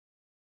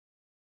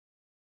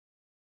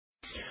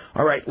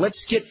All right,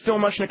 let's get Phil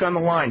Muchnick on the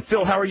line.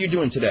 Phil, how are you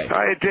doing today?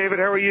 Hi, David.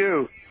 How are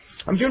you?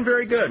 I'm doing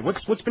very good.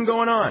 What's been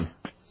going on?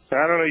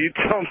 I don't know. You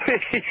tell me.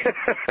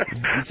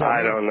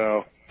 I don't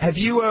know. Have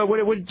you? What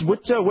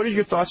are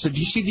your thoughts? Did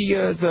you see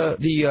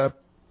the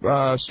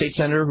state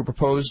senator who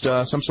proposed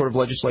some sort of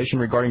legislation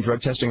regarding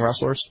drug testing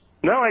wrestlers?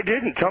 No, I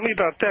didn't. Tell me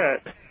about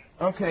that.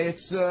 Okay,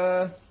 it's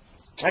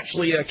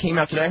actually came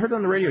out today. I heard it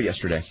on the radio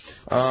yesterday.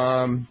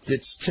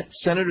 It's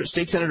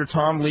State Senator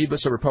Tom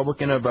Liebus, a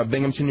Republican of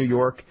Binghamton, New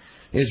York,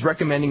 is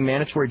recommending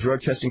mandatory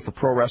drug testing for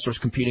pro wrestlers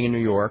competing in New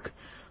York.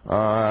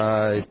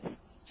 McMahon,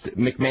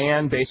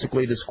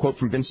 basically, this quote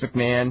from Vince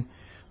McMahon.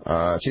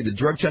 The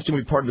drug testing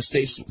would be part of the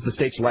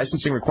state's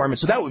licensing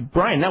requirements. So that would,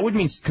 Bryan, that would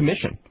mean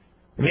commission.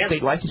 Yeah.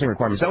 State licensing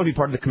requirements. That would be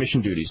part of the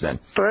commission duties then.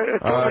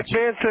 But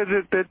McMahon said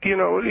that he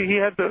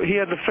had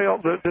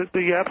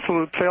the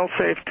absolute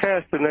fail-safe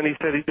test, and then he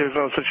said there's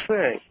no such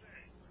thing.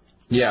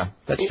 Yeah,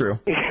 that's true.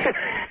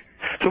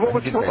 So what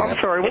was? I'm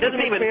sorry. It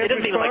doesn't even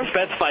like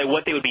specify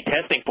what they would be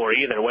testing for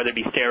either, whether it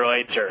be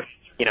steroids or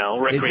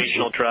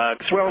recreational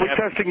drugs. Well, we're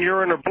testing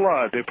urine or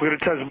blood. If we're going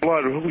to test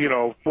blood,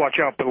 watch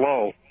out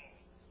below.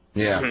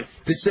 Yeah. Mm-hmm.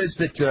 This says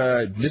that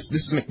this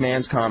is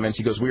McMahon's comments.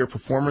 He goes, "We are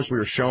performers. We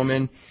are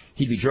showmen.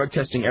 He'd be drug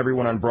testing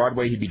everyone on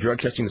Broadway. He'd be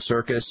drug testing the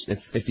circus.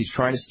 If he's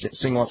trying to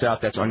single us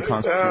out, that's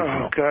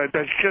unconstitutional." Oh God,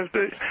 that's just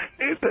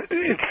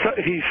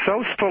he's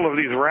so full of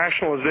these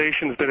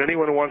rationalizations that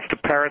anyone who wants to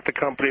parrot the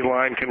company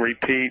line can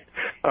repeat.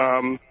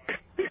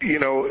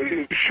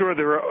 Sure,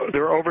 there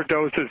are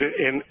overdoses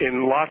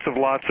in lots of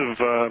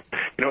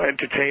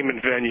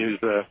entertainment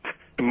venues.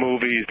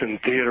 Movies and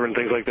theater and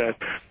things like that,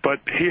 but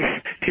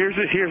here's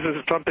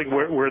something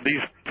where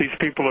these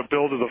people are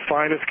billed as the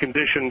finest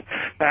conditioned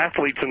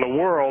athletes in the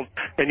world,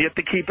 and yet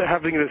they keep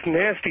having this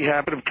nasty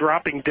habit of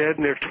dropping dead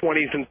in their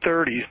 20s and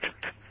 30s.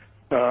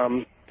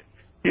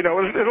 It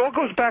all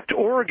goes back to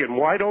Oregon.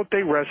 Why don't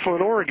they wrestle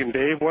in Oregon,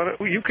 Dave?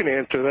 You can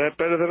answer that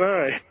better than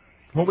I.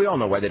 Well, we all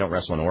know why they don't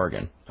wrestle in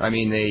Oregon. I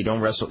mean, they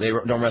don't wrestle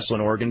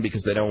in Oregon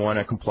because they don't want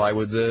to comply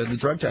with the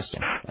drug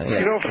testing. For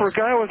a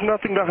guy who has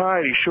nothing to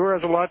hide, he sure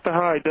has a lot to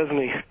hide, doesn't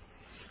he?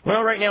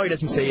 Well, right now he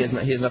doesn't say he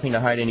has nothing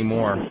to hide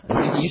anymore.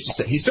 He used to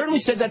say. He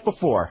certainly said that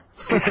before.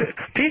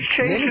 He's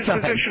changed his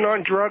position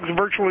on drugs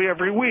virtually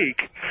every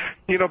week.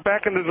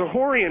 Back in the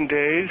Zahorian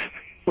days,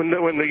 when the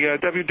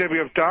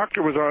WWF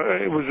doctor was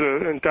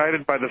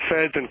indicted by the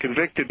feds and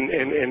convicted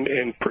and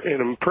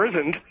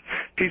imprisoned,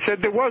 he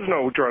said there was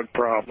no drug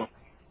problem.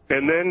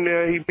 And then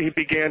he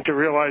began to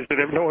realize that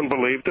no one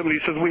believed him. He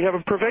says, we have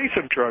a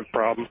pervasive drug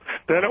problem.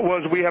 Then it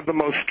was, we have the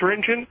most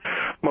stringent,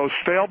 most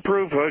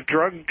fail-proof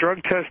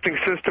drug testing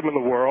system in the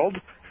world.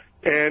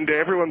 And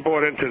everyone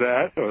bought into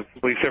that, or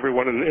at least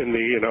everyone in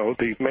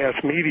the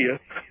mass media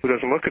who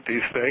doesn't look at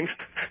these things.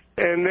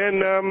 And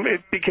then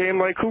it became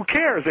like, who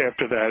cares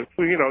after that?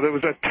 There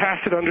was a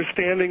tacit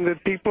understanding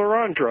that people are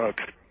on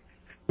drugs.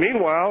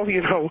 Meanwhile,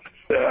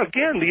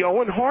 again, the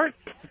Owen Hart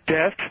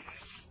death,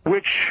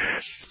 which,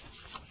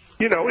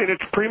 in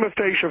its prima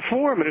facie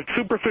form, in its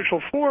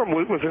superficial form,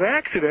 was an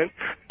accident,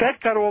 that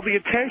got all the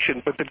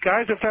attention. But the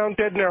guys are found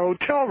dead in their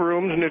hotel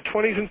rooms in their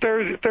 20s and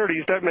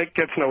 30s, that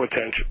gets no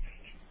attention.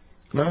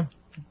 No,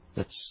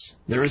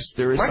 there is.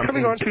 Am I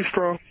coming on too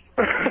strong?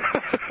 No.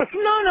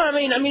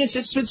 I mean,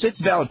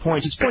 it's valid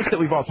points. It's points that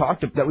we've all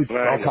talked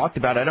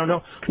about. I don't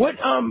know what.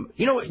 Do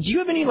you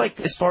have any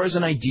as far as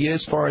an idea,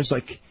 as far as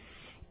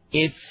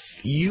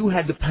if you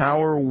had the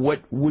power,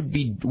 what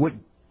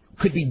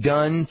could be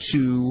done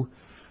to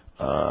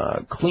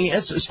clean,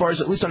 as far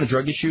as at least on the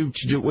drug issue,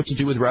 what to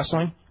do with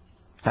wrestling?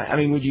 I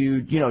mean, would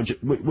you,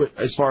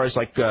 as far as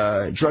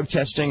drug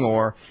testing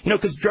or,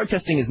 because drug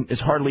testing is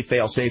hardly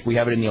fail-safe. We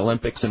have it in the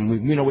Olympics, and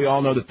we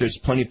all know that there's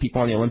plenty of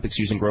people in the Olympics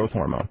using growth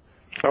hormone.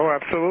 Oh,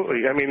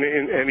 absolutely. I mean,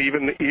 and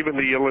even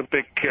the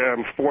Olympic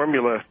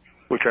formula,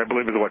 which I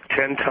believe is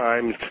 10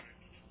 times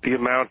the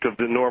amount of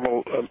the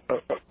normal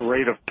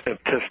rate of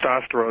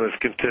testosterone, is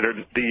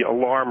considered the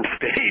alarm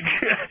stage,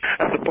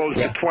 as opposed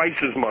to twice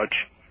as much.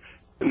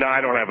 No,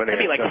 I don't have an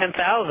answer. Maybe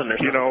 10,000 or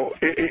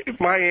something.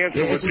 My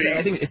answer would be.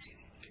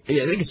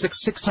 I think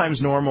it's six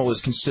times normal is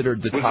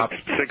considered the top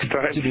 6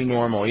 times? to be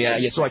normal. Yeah.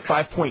 So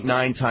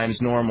 5.9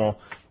 times normal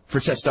for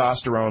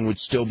testosterone would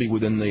still be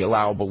within the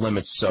allowable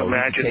limits. So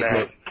imagine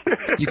that.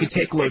 You could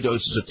take low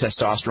doses of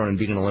testosterone and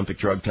beat an Olympic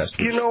drug test.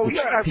 Which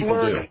I've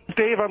learned,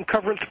 Dave, I'm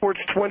covering sports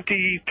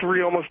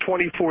 23, almost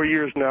 24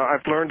 years now.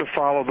 I've learned to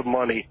follow the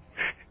money.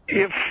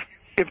 If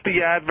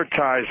the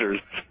advertisers,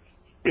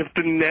 if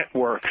the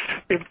networks,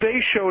 if they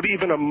showed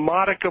even a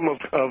modicum of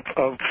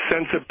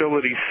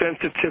sensitivity,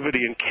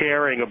 and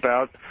caring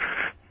about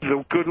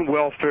the good and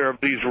welfare of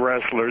these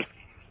wrestlers,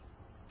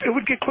 it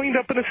would get cleaned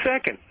up in a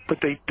second. But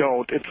they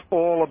don't. It's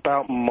all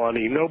about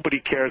money. Nobody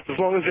cares. As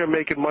long as they're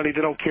making money, they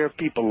don't care if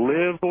people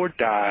live or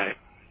die.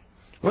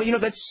 Well,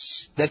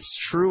 that's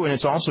true, and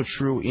it's also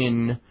true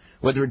in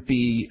whether it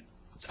be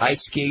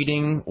ice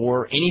skating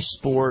or any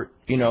sport,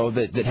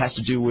 that has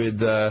to do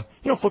with,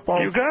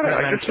 football. You got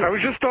it. I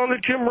was just on the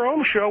Jim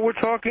Rome show. We're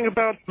talking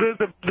about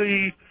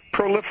the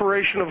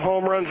proliferation of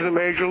home runs in the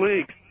major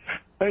league.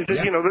 I said,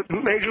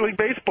 the Major League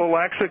Baseball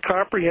lacks a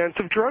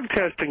comprehensive drug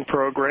testing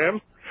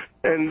program,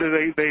 and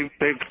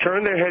they've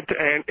turned their head to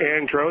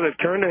andro. They've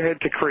turned their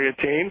head to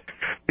creatine.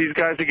 These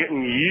guys are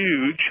getting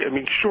huge. I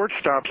mean,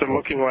 shortstops are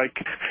looking like.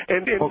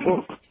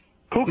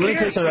 Who cares? Let me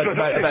tell you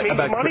something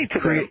about money to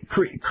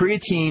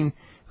creatine.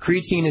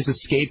 Creatine is a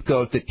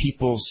scapegoat that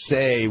people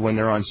say when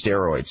they're on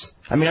steroids.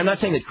 I mean, I'm not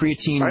saying that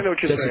creatine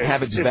doesn't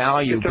have its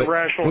value, but it's a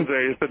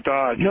rationalization. It's a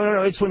dodge.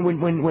 No. It's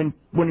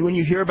when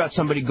you hear about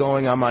somebody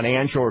going, I'm on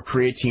andro or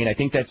creatine. I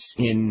think that's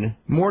in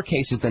more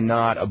cases than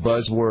not a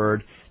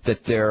buzzword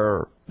that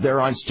they're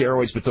on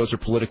steroids, but those are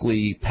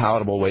politically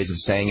palatable ways of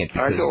saying it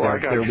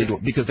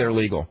because they're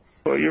legal.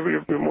 Well,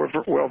 you're more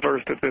well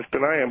versed at this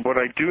than I am. What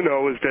I do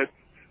know is that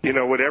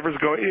whatever's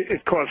going,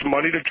 it costs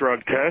money to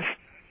drug test.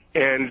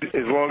 And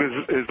as long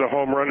as the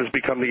home run has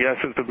become the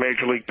essence of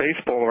Major League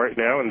Baseball right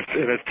now, and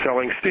it's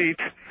selling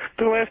seats,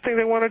 the last thing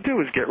they want to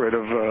do is get rid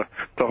of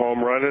the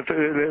home run.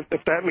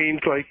 If that means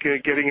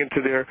getting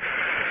into their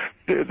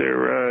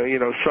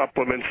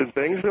supplements and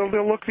things, they'll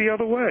look the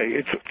other way.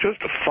 It's just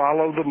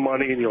follow the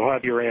money, and you'll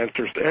have your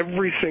answers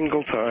every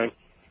single time.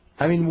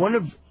 I mean, one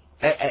of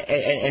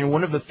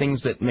the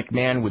things that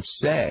McMahon would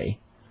say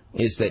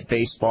is that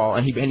baseball,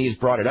 and he has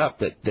brought it up,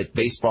 that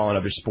baseball and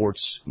other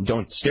sports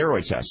don't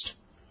steroid test.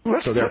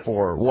 So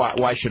therefore,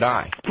 why should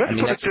I? Let's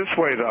put it this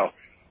way, though.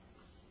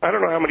 I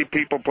don't know how many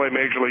people play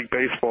Major League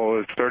Baseball.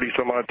 It's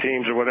 30-some-odd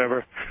teams or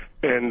whatever,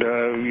 and,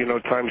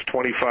 times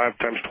 25,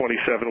 times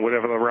 27,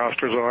 whatever the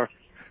rosters are.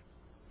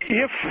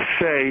 If,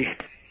 say,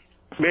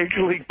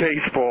 Major League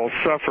Baseball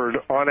suffered,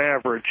 on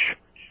average,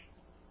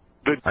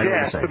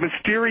 the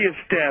mysterious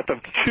death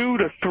of 2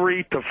 to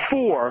 3 to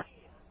 4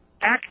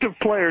 active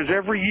players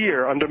every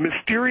year under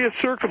mysterious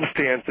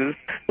circumstances,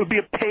 would be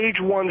a page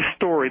one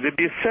story. There'd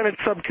be a Senate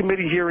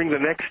subcommittee hearing the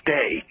next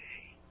day.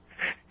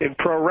 In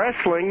pro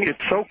wrestling,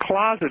 it's so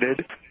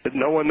closeted that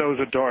no one knows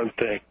a darn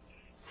thing.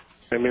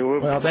 I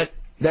mean,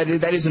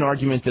 that is an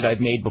argument that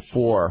I've made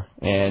before,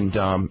 and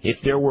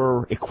if there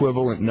were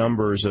equivalent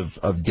numbers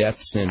of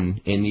deaths in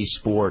these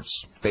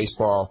sports,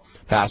 baseball,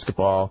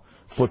 basketball,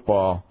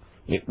 football,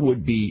 it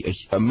would be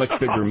a much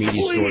bigger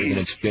media story than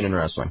it's been in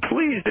wrestling.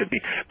 Please, but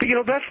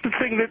that's the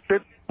thing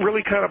that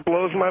really kind of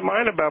blows my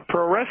mind about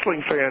pro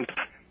wrestling fans.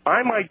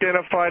 I'm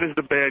identified as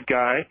the bad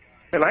guy,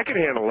 and I can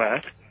handle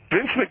that.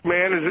 Vince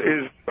McMahon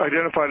is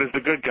identified as the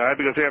good guy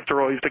because,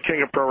 after all, he's the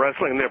king of pro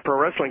wrestling, and they're pro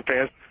wrestling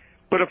fans.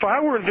 But if I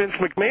were in Vince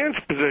McMahon's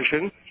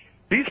position,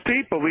 these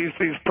people,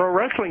 these pro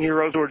wrestling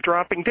heroes who are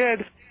dropping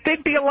dead,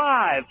 they'd be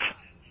alive.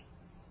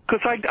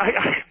 Because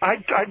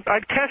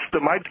I'd test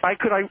them. I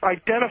could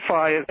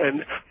identify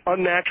an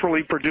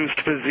unnaturally produced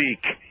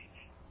physique.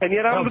 And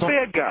yet I'm the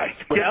bad guy.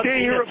 I have a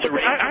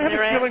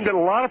feeling that a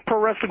lot of pro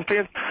wrestling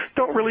fans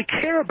don't really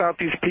care about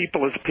these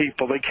people as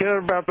people. They care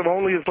about them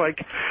only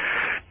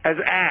as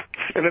acts.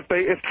 And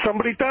if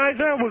somebody dies,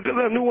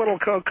 a new one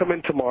will come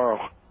in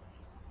tomorrow.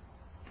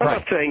 I'm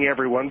not saying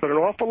everyone, but an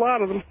awful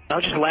lot of them. I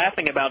was just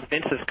laughing about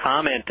Vince's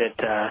comment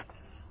that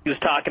he was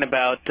talking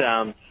about,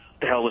 the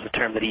hell was the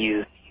term that he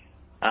used?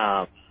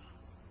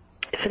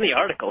 It's in the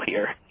article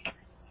here.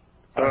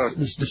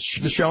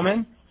 The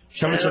showman?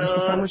 Showman service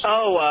performers?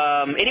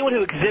 Anyone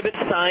who exhibits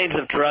signs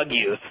of drug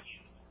use.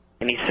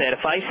 And he said,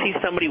 if I see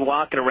somebody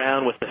walking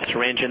around with a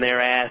syringe in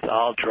their ass,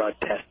 I'll drug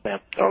test them.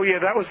 Oh, yeah,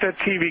 that was that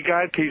TV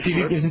Guide piece.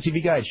 It was in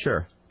TV Guide,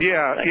 sure.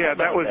 Yeah,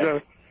 that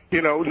was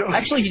No.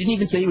 Actually, he didn't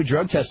even say he would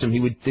drug test him. He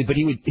would say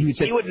he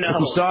would know. If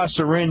he saw a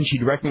syringe,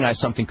 he'd recognize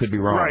something could be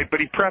wrong. Right, but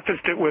he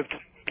prefaced it with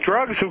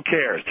drugs. Who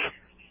cares?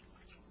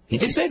 He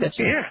did say that,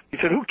 too. Yeah, he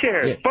said, who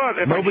cares? Yeah. But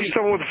if I see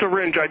someone with a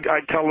syringe,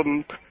 I'd tell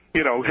them,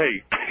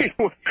 hey,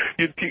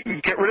 you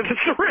get rid of the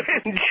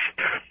syringe.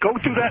 Go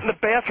do that in the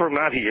bathroom,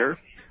 not here.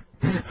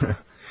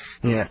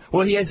 Yeah.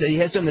 Well, he has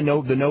done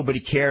the nobody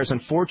cares.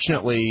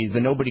 Unfortunately,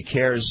 the nobody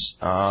cares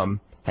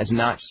has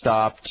not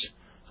stopped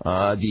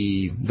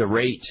the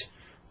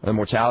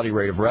mortality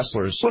rate of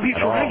wrestlers. Well, he's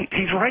right.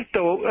 He's right,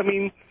 though. I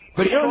mean,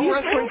 but pro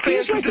wrestling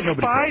fans who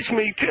despise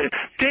me,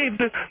 Dave,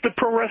 the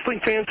pro wrestling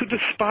fans who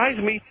despise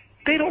me,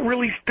 they don't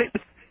really, they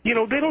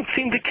don't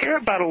seem to care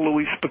about a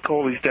Louis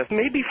Spicolli's death.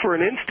 Maybe for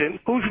an instant.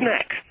 Who's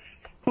next?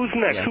 Who's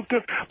next? Yeah.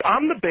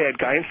 I'm the bad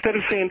guy. Instead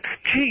of saying,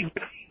 gee,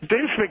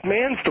 Vince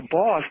McMahon's the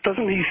boss.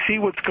 Doesn't he see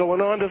what's going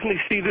on? Doesn't he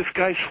see this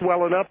guy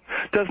swelling up?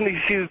 Doesn't he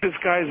see that this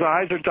guy's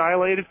eyes are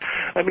dilated?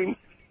 I mean,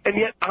 and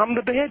yet I'm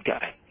the bad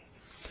guy.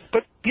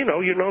 But,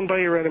 you're known by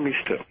your enemies,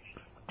 too.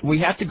 We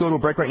have to go to a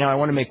break right now. I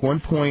want to make one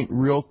point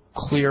real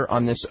clear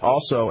on this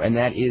also, and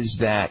that is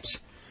that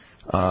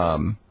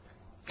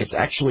it's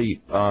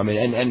actually,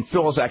 and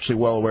Phil is actually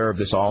well aware of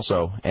this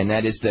also, and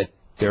that is that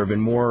there have been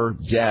more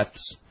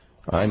deaths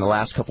in the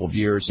last couple of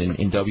years in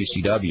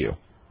WCW.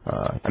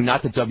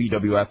 Not that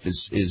WWF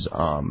is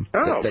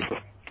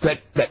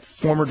that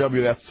former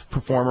WWF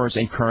performers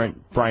and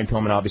current Brian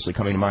Pillman obviously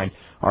coming to mind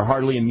are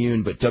hardly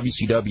immune, but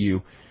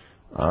WCW,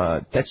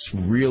 that's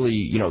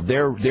really,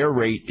 their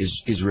rate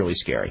is really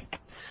scary.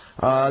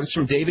 This is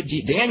from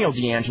Daniel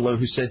D'Angelo,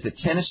 who says that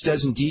tennis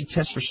does indeed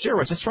test for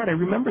steroids. That's right. I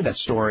remember that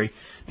story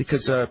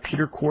because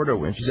Peter Cordo,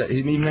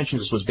 he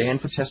mentioned this, was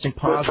banned for testing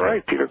positive. That's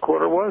right. Peter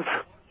Cordo was.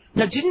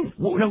 Now,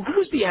 who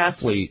was the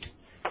athlete?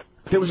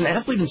 There was an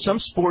athlete in some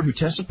sport who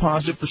tested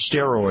positive for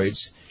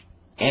steroids,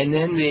 and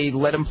then they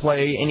let him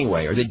play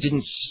anyway, or they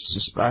didn't.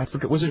 I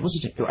forget. Was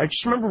it? I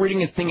just remember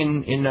reading a thing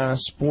in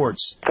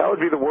sports. That would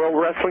be the World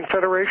Wrestling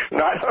Federation.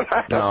 No.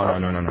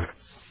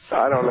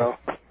 I don't know.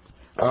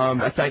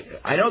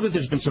 I know that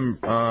there's been some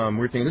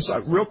weird thing. This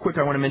real quick,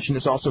 I want to mention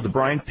this also. The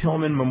Brian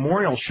Pillman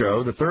Memorial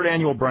Show, the 3rd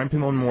annual Brian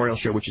Pillman Memorial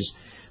Show, which is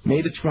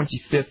May the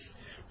 25th.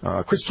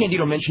 Chris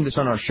Candido mentioned this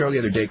on our show the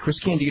other day. Chris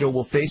Candido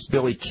will face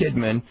Billy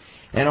Kidman,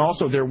 and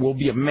also there will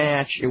be a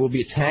match. It will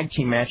be a tag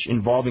team match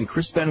involving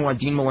Chris Benoit,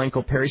 Dean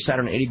Malenko, Perry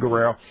Saturn, and Eddie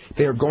Guerrero.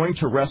 They are going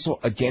to wrestle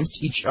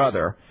against each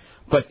other,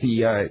 but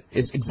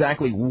is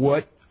exactly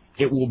what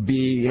it will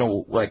be,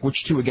 like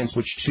which two against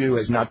which two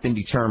has not been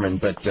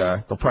determined, but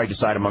they'll probably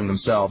decide among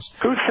themselves.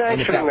 Who's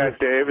sanctioning that,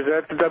 Dave? Is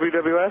that the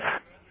WWF?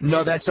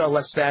 No, that's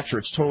Les Thatcher.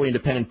 It's totally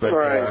independent, but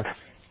right.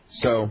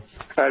 So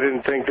I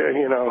didn't think that.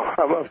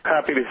 I'm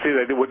happy to see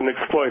that they wouldn't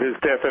exploit his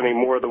death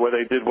anymore the way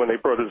they did when they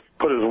put his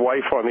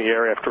wife on the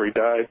air after he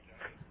died.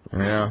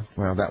 Yeah,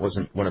 well, that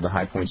wasn't one of the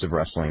high points of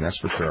wrestling, that's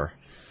for sure.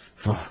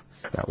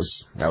 That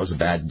was a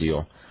bad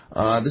deal.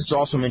 This is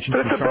also mentioned.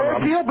 But it's a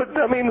bad deal. But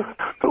I mean,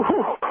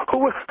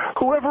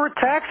 whoever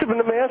attacks him in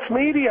the mass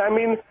media, I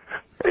mean,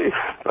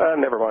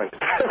 never mind.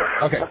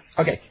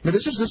 Okay. Now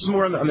this is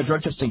more on the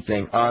drug testing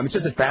thing. It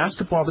says that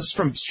basketball. This is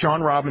from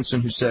Sean Robinson,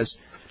 who says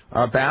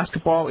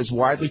basketball is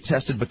widely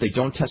tested, but they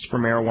don't test for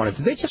marijuana.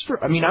 Do they test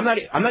for? I mean, I'm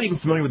not even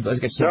familiar with.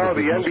 Like I said, no,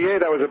 the NBA,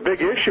 that was a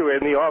big issue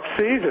in the off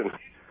season.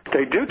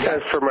 They do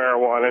test for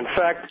marijuana. In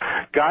fact,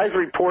 guys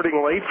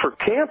reporting late for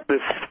camp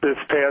this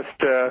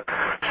past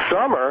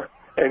summer.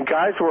 And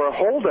guys who are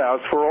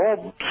holdouts were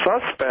all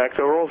suspect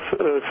or all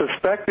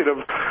suspected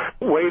of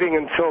waiting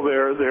until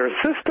their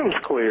systems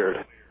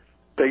cleared.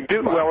 They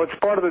do. Wow. Well, it's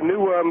part of the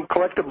new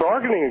collective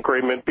bargaining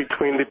agreement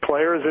between the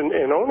players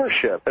and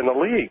ownership and the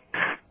league.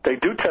 They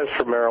do test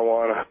for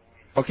marijuana.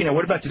 Okay, now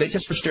what about, do they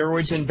test for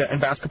steroids in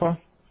basketball?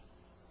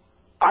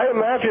 I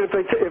imagine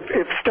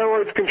if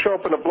steroids can show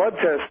up in a blood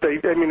test,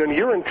 in a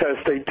urine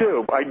test, they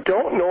do. I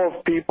don't know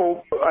if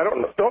people, I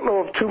don't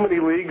know of too many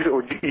leagues,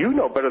 or you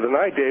know better than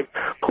I, Dave,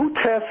 who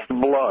tests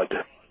blood.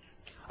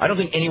 I don't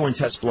think anyone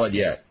tests blood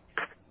yet.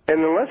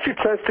 And unless you're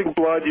testing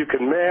blood, you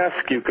can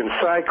mask, you can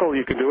cycle,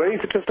 you can do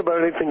just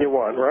about anything you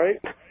want, right?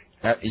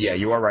 Yeah,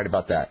 you are right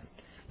about that.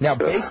 Now,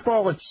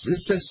 baseball,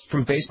 this says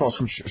from baseball,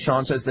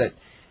 Sean says that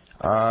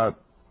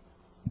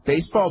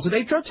baseball, do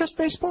they drug test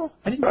baseball?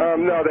 I didn't know.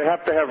 No, they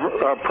have to have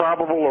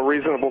probable or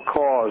reasonable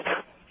cause.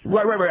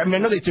 Right. I mean, I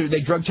know they do.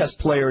 They drug test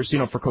players,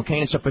 for cocaine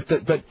and stuff,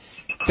 but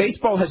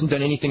baseball hasn't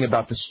done anything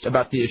about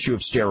the issue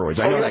of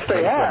steroids. I know that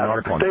they have. An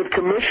article on. They've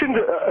commissioned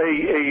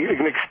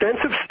an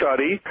extensive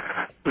study.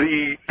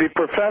 The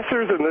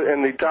professors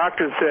and the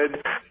doctors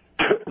said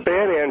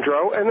ban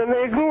andro, and then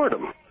they ignored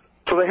them.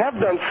 So they have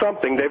done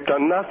something. They've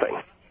done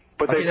nothing.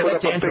 But they put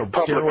up a big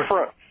public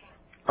front.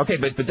 Okay,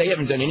 but they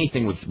haven't done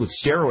anything with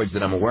steroids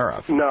that I'm aware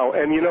of. No,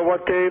 and you know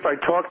what, Dave? I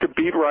talked to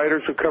beat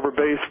writers who cover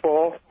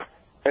baseball,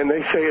 and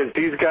they say as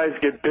these guys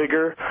get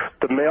bigger,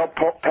 the male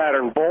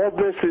pattern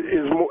baldness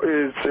is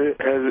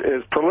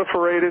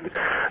proliferated,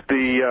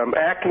 the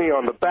acne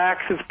on the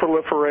backs is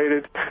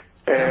proliferated,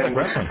 and sounds like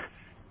wrestling.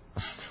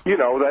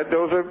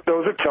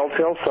 Those are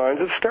telltale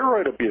signs of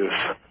steroid abuse.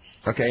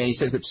 Okay, and he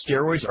says that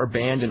steroids are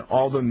banned in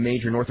all the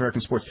major North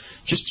American sports.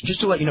 Just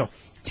to let you know,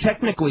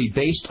 technically,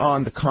 based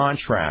on the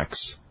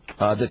contracts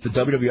that the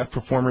WWF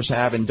performers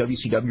have and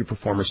WCW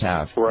performers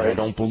have, right. I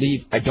don't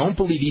believe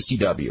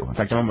ECW. In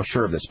fact, I'm almost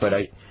sure of this, but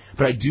I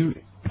do.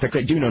 In fact,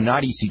 I do know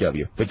not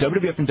ECW, but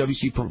WWF and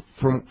WC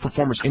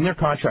performers in their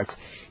contracts,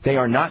 they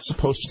are not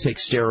supposed to take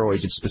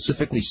steroids. It's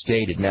specifically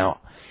stated.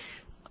 Now,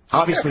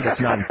 obviously, that's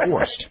not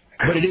enforced.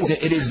 But it is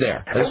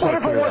there. What if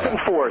it wasn't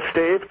enforced,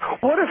 Dave?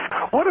 What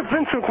if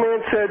Vince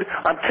McMahon said,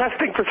 I'm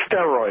testing for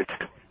steroids?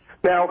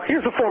 Now,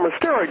 here's a former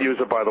steroid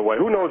user, by the way.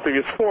 Who knows that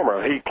he's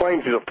former? He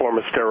claims he's a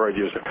former steroid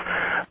user.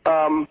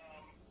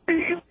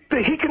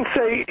 He can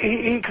say,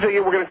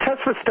 we're going to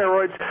test for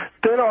steroids.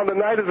 Then on the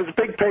night of his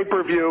big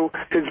pay-per-view,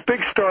 his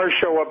big stars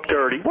show up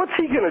dirty. What's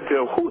he going to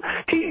do?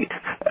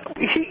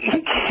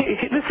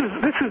 This is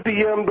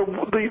the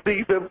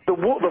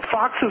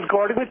foxes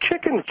guarding the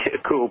chicken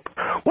coop.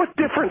 What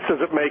difference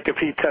does it make if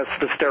he tests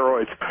for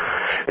steroids?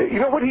 You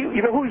know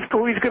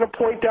who he's going to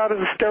point out as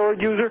a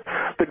steroid user?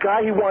 The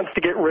guy he wants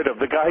to get rid of,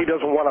 the guy he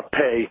doesn't want to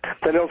pay.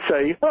 Then he'll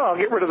say, I'll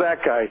get rid of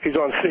that guy. He's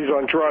on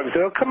drugs.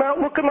 And he'll come out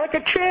looking like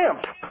a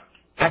champ.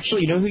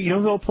 Actually, you know who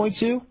he'll point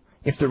to?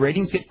 If the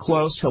ratings get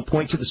close, he'll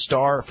point to the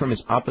star from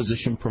his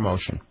opposition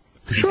promotion.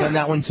 Because he's done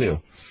that one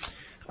too.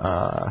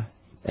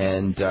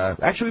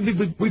 Actually,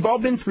 we've all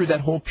been through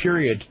that whole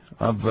period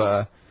of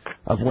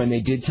when they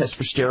did test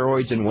for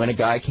steroids and when a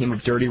guy came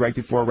up dirty right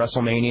before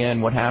WrestleMania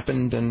and what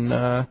happened.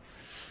 And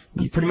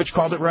You pretty much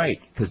called it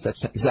right, because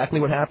that's exactly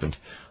what happened.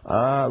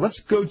 Let's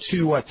go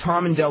to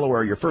Tom in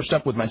Delaware. You're first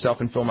up with myself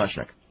and Phil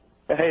Muchnick.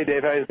 Hey,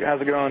 Dave.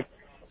 How's it going?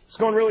 It's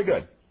going really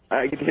good. All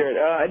right, good to hear it.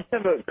 I just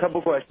have a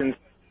couple questions.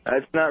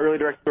 It's not really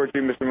directed towards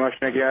you, Mr.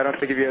 Muchnick. I don't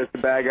think of you as the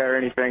bad guy or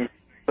anything,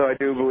 so I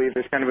do believe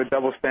there's kind of a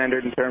double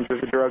standard in terms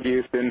of the drug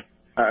use in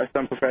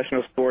some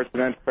professional sports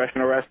and then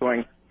professional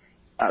wrestling.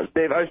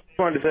 Dave, I just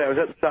wanted to say I was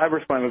at the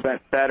CyberSlam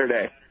event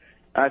Saturday.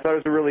 I thought it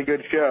was a really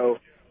good show.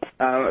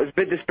 I was a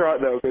bit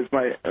distraught, though, because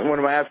one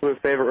of my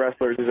absolute favorite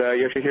wrestlers is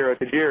Yoshihiro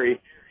Tajiri,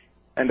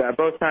 and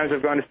both times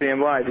I've gone to see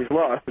him live, he's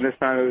lost, and this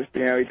time it was,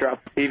 he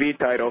dropped the TV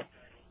title.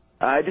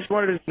 I just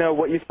wanted to know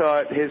what you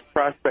thought his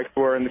prospects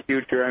were in the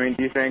future. I mean,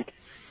 do you think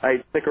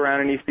I'd stick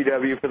around in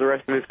ECW for the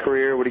rest of his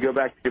career? Would he go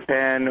back to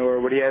Japan, or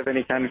would he have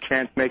any kind of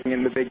chance making it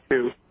in the Big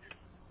Two?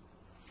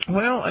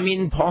 Well, I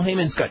mean, Paul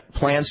Heyman's got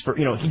plans for,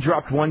 he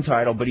dropped one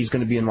title, but he's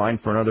going to be in line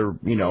for another,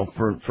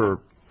 for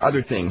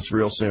other things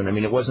real soon. I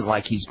mean, it wasn't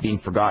like he's being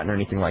forgotten or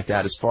anything like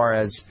that. As far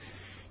as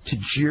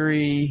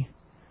Tajiri,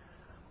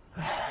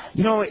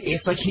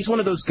 it's like he's one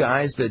of those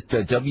guys that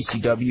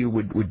WCW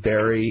would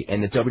bury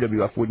and that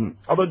WWF wouldn't.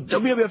 Although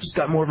WWF has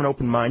got more of an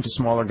open mind to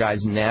smaller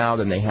guys now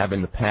than they have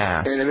in the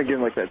past. I mean, they've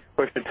given like that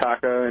push to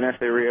Taka and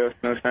S.A. Rios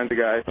and those kinds of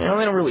guys. They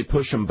don't really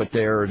push them, but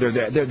they're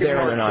there.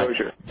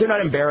 They're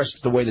not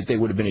embarrassed the way that they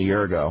would have been a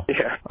year ago.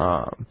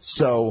 Yeah.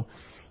 So,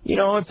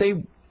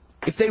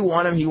 if they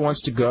want him, he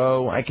wants to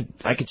go. I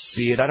could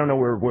see it. I don't know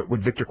what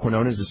Victor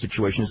Quinones'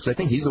 situation is, because I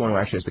think he's the one who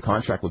actually has the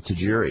contract with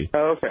Tajiri.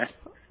 Oh, okay.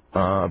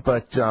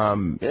 But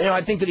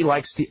I think that he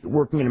likes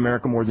working in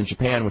America more than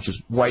Japan, which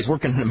is why he's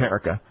working in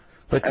America.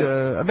 But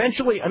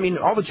eventually, I mean,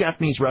 all the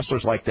Japanese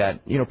wrestlers like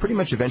that, pretty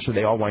much eventually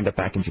they all wind up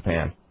back in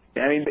Japan.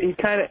 Yeah, I mean, he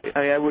kind of,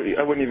 I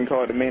wouldn't even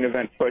call it a main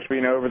event push,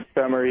 but, over the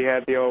summer he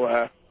had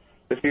the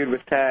feud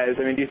with Taz.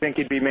 I mean, do you think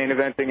he'd be main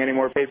eventing any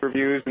more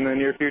pay-per-views in the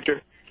near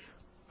future?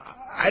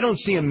 I don't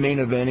see him main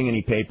eventing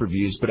any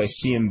pay-per-views, but I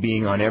see him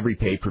being on every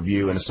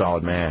pay-per-view in a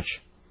solid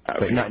match. Okay.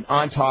 But not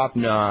on top,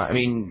 no. I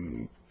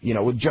mean,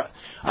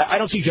 I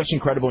don't see Just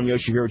Incredible and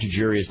Yoshihiro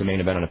Tajiri as the main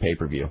event on a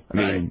pay-per-view. I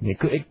mean,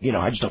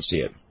 I just don't see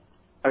it.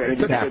 Okay, it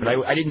could happen. I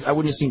wouldn't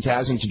have seen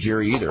Taz and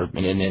Tajiri either,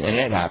 and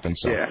it happened.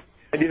 So. Yeah,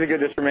 I do think it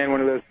just remain one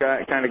of those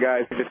kind of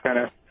guys who just kind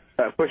of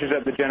pushes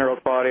up the general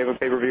quality of a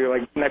pay-per-view.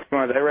 Like next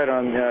month, I read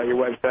on your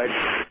website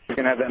you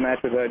can have that match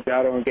with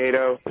Jado and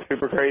Gato,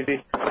 super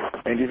crazy.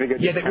 And do you think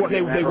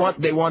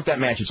they want that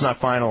match. It's not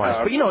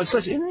finalized, but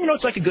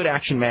it's like a good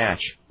action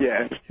match.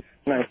 Yeah.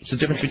 Nice. It's the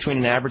difference between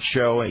an average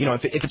show.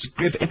 If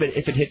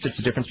it hits, it's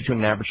the difference between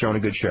an average show and a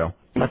good show.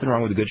 Nothing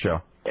wrong with a good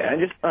show. Yeah, and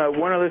just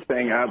one other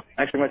thing.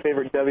 Actually, my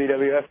favorite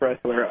WWF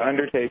wrestler,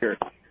 Undertaker.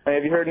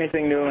 Have you heard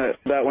anything new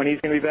about when he's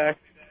going to be back?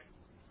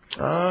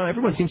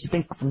 Everyone seems to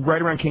think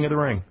right around King of the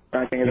Ring.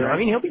 King of the Ring. I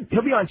mean,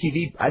 he'll be on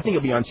TV. I think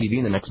he'll be on TV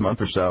in the next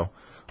month or so.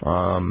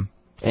 And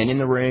in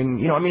the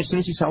ring, as soon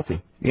as he's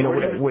healthy.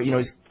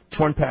 He's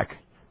torn pec.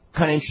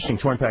 Kind of interesting,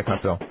 torn pec, huh,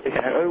 Phil?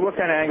 Yeah. What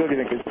kind of angle do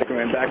you think is sticking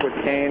him back with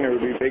Kane, or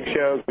would be Big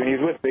Show? I mean,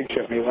 he's with Big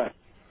Show when he left.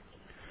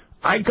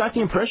 I got the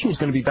impression he's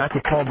going to be back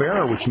with Paul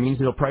Bearer, which means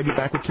that he'll probably be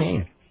back with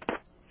Kane.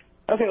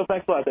 Okay, well,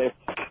 thanks a lot, Dave.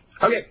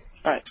 Okay.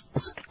 All right.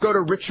 Let's go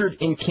to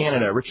Richard in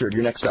Canada. Richard,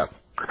 you're next up.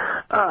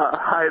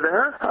 Hi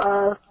there.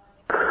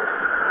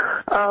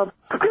 I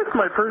guess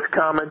my first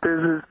comment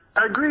is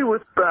I agree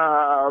with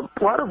a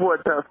lot of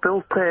what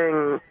Phil's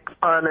saying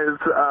on his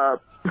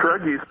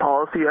drug use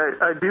policy.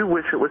 I do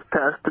wish it was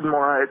tested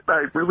more.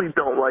 I really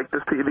don't like to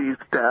see these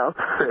deaths,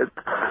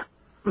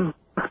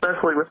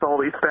 especially with all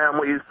these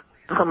families,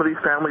 some of these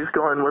families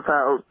going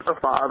without a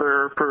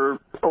father for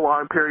a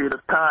long period of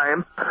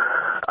time.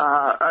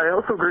 I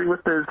also agree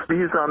with his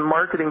views on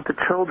marketing to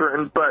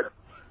children, but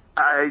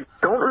I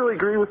don't really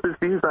agree with his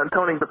views on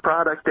toning the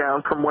product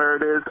down from where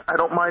it is. I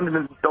don't mind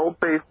an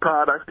adult-based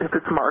product if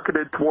it's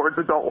marketed towards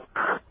adults.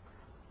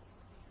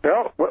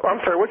 No, I'm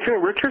sorry, what's your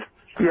name, Richard?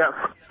 Yes.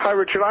 Hi,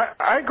 Richard.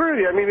 I agree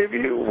with you. I mean,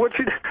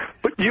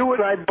 but you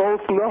and I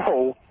both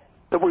know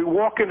that we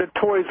walk into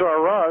Toys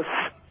R Us,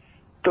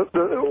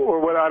 or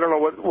what, I don't know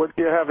what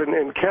you have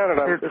in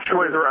Canada. It's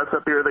Toys R Us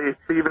up here.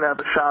 They even have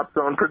a shop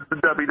zone for the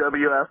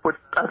WWF, which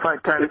I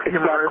find kind of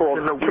humorous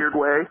in a weird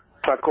way.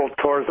 It's not called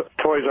Toys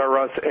R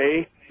Us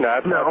A?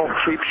 That's a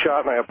cheap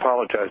shot, and I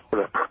apologize for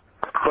that.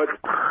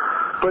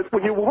 But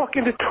when you walk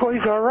into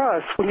Toys R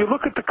Us, when you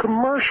look at the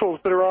commercials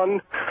that are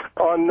on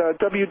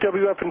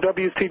WWF and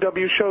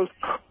WCW shows,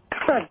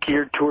 they're not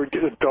geared toward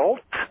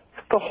adults.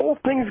 The whole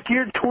thing's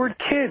geared toward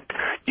kids.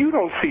 You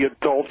don't see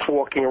adults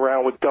walking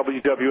around with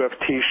WWF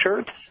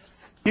T-shirts.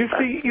 You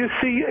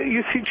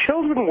see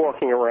children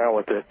walking around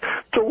with it.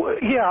 So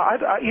yeah,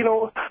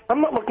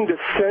 I'm not looking to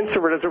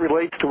censor it as it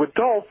relates to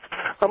adults.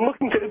 I'm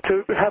looking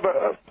to have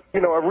a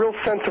real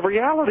sense of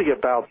reality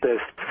about this.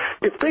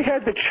 If they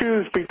had to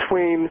choose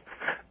between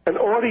an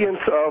audience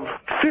of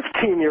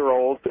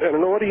 15-year-olds and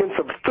an audience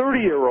of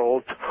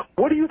 30-year-olds,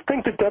 what do you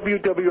think the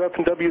WWF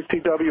and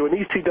WCW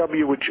and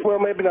ECW would? Well,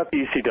 maybe not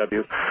the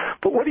ECW,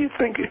 but what do you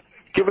think,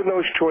 given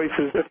those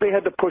choices, if they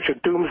had to push a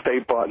doomsday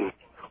button?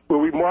 Will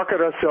we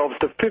market ourselves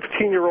to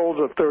 15-year-olds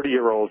or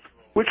 30-year-olds?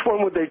 which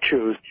one would they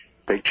choose?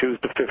 They choose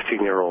the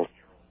 15-year-old.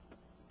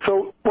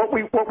 So what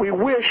we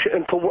wish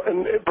and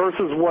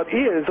versus what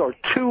is are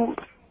two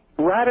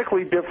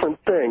radically different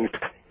things.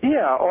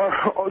 Yeah,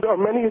 are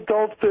many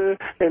adults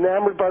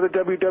enamored by the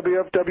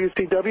WWF,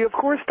 WCW? Of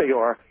course they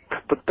are,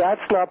 but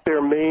that's not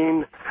their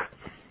main.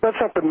 That's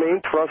not the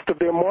main thrust of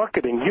their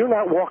marketing. You're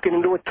not walking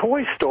into a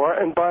toy store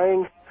and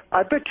buying.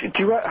 I bet you.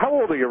 How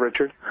old are you,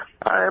 Richard?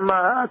 I'm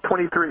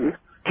 23.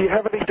 Do you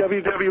have any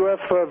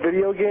WWF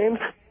video games?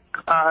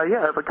 Yeah, I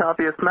have a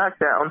copy of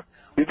SmackDown.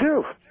 You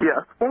do?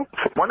 Yeah.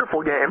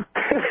 Wonderful game.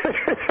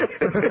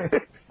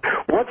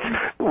 What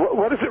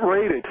is it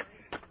rated?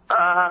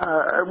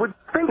 I would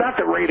think... Not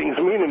that ratings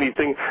mean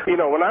anything. You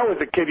know, when I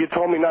was a kid, you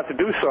told me not to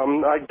do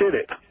something. I did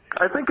it.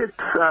 I think it's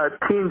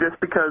teen just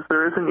because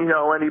there isn't,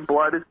 any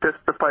blood. It's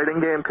just the fighting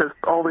game because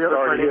all the other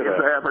fighting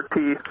games I have are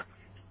T.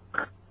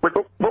 But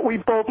we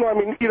both know,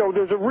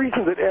 there's a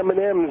reason that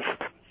M&Ms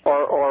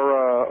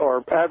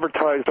are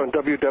advertised on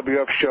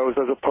WWF shows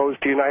as opposed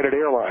to United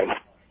Airlines.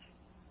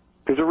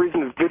 There's a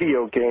reason that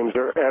video games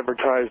are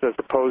advertised as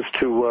opposed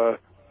to,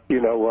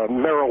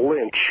 Merrill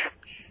Lynch.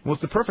 Well,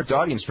 it's the perfect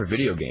audience for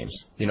video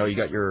games. You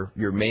got your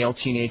male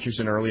teenagers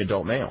and early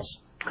adult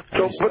males.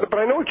 So, but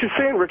I know what you're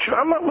saying, Richard.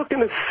 I'm not looking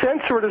to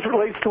censor it as it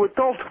relates to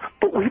adults,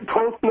 but we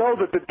both know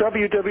that the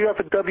WWF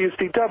and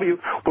WCW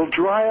will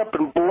dry up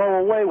and blow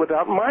away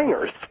without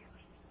minors.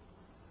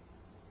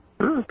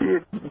 You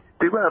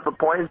do have a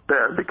point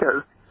there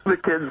because the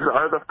kids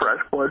are the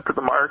fresh blood to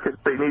the market.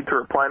 They need to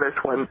replenish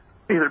when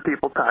either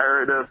people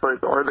tire of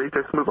it or they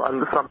just move on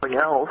to something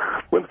else.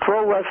 When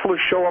pro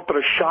wrestlers show up at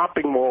a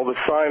shopping mall to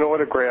sign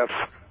autographs,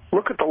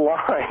 look at the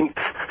lines.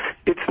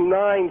 It's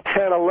 9,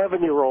 10,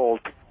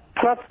 11-year-olds.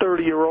 It's not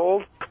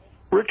 30-year-olds.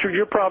 Richard,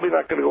 you're probably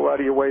not going to go out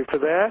of your way for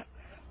that.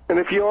 And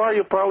if you are,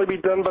 you'll probably be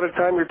done by the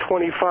time you're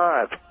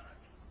 25.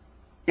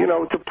 Even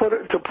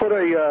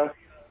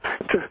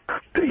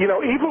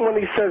when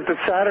he says the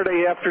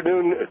Saturday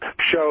afternoon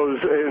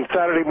shows and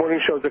Saturday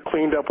morning shows are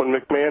cleaned up when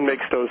McMahon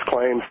makes those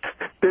claims,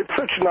 it's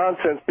such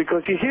nonsense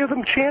because you hear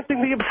them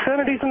chanting the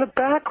obscenities in the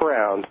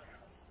background.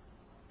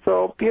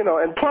 So,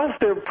 and plus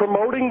they're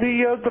promoting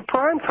the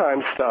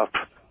primetime stuff.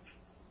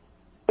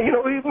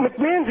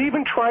 McMahon's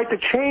even tried to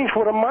change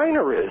what a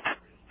minor is.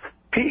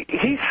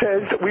 He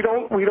says that we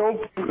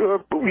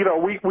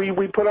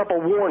put up a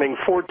warning,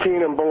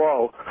 14 and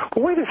below.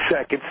 Well, wait a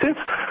second.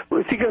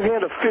 Is he going to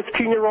hand a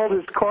 15-year-old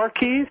his car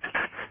keys?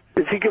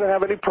 Is he going to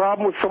have any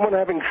problem with someone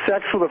having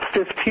sex with a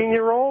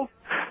 15-year-old?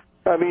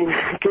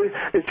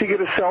 Is he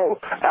going to sell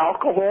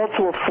alcohol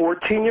to a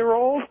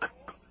 14-year-old?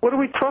 What are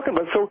we talking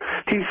about? So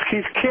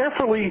he's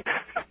carefully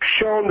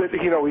shown that,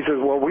 he says,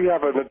 well, we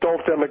have an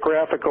adult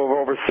demographic of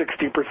over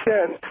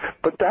 60%,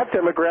 but that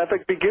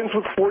demographic begins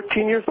with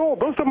 14 years old.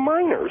 Those are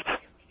minors.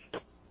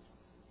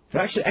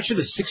 Actually,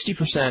 the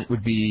 60%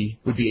 would be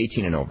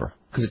 18 and over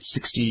because it's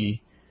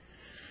 62%.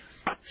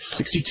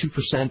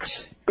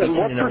 And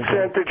what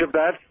percentage of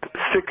that?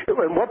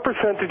 And what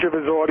percentage of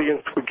his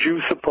audience would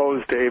you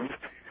suppose, Dave?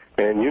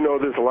 And you know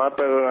this a lot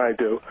better than I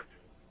do.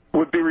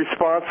 Would be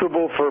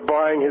responsible for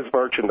buying his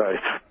merchandise?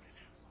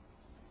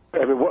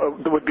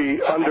 Would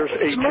be under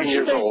 18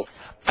 years old.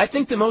 I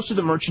think that most of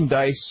the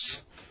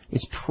merchandise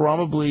is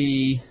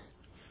probably,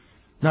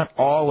 not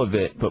all of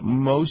it, but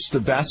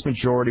the vast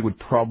majority would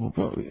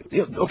probably,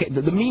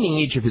 the meaning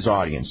age of his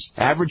audience.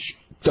 Average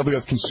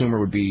WWF consumer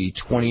would be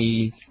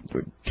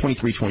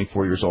 23,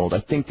 24 years old. I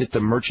think that the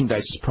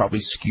merchandise probably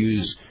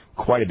skews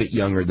quite a bit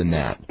younger than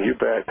that. You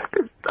bet.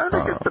 I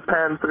think it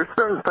depends. There's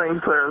certain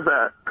things there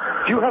that...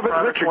 Do you have it,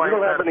 Richard? You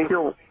don't have any...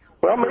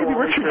 Well, maybe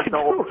Richard, you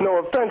do. No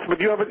offense, but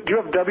do you have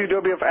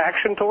WWF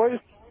action toys?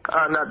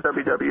 Not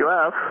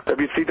WWF.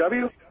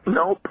 WCW?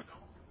 Nope.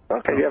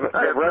 Okay, you have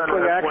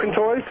wrestling action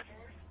toys?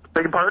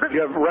 Beg your pardon?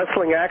 You have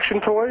wrestling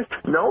action toys?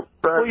 Nope.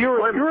 Well,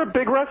 you're a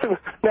big wrestling...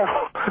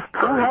 Now,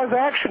 who has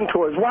action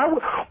toys?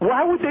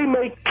 Why would they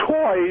make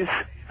toys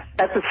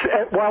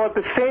while at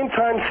the same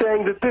time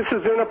saying that this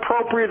is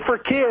inappropriate for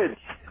kids?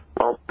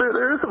 Well,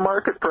 there is a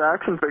market for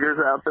action figures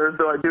out there,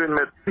 though I do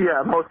admit,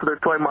 most of their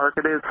toy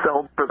market is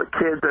sold for the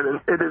kids, and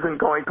it isn't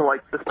going to,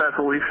 the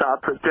specialty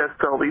shops that just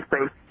sell these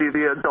things to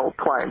the adult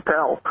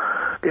clientele,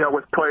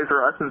 with Toys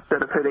R Us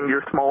instead of hitting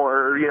your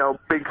smaller,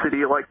 big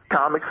city,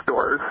 comic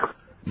stores.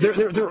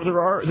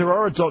 There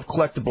are adult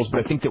collectibles, but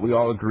I think that we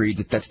all agree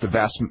that that's the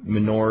vast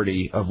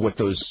minority of what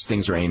those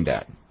things are aimed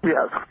at.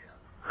 Yes.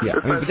 Yeah,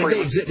 but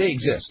they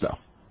exist, though.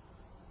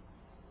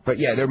 But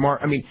yeah,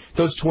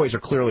 those toys are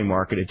clearly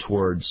marketed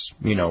towards,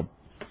 I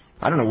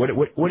don't know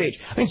what age.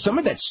 Some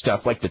of that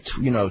stuff, like the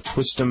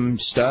Twistem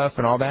stuff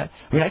and all that.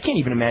 I can't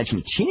even imagine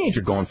a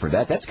teenager going for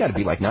that. That's got to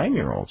be like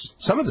 9-year-olds.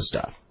 Some of the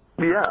stuff.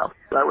 Yeah,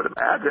 I would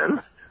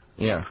imagine.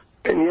 Yeah.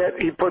 And yet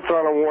he puts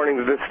on a warning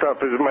that this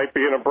stuff might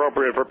be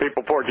inappropriate for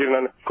people 14 and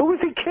under. Who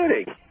is he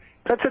kidding?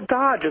 That's a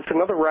dodge. It's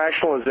another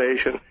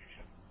rationalization.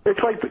 It's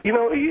like, but he's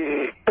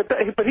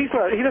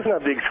not. He doesn't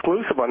have the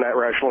exclusive on that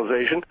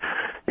rationalization.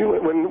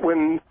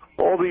 When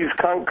all these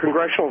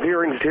congressional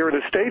hearings here in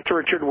the states,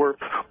 Richard, were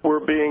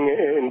being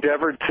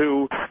endeavored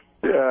to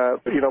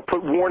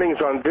put warnings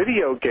on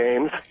video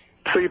games.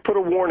 So you put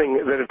a warning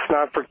that it's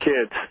not for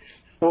kids.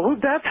 Well,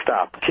 who'd that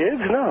stop? Kids?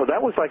 No,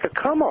 that was like a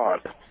come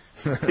on.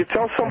 You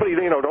tell somebody,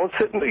 don't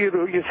sit and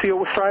you see a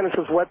sign that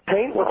says wet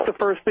paint. What's the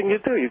first thing you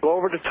do? You go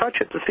over to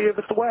touch it to see if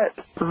it's wet.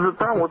 The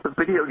problem with the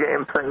video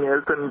game thing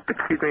is, and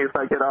excuse me if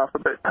I get off a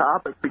bit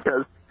topic,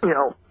 because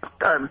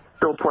I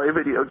still play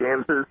video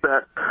games, is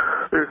that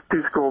there's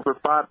two schools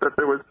of thought, that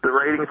there was the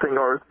rating thing,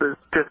 or there's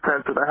just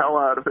censor the hell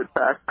out of it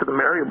back to the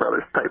Mario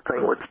Brothers type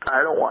thing, which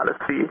I don't want to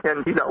see.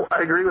 And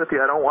I agree with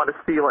you. I don't want to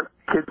see like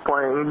kids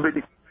playing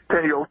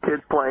 10-year-old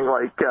kids playing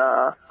like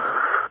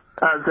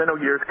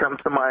Xenogears comes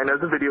to mind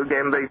as a video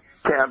game they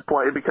can't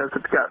play because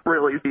it's got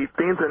really deep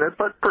themes in it.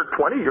 But for a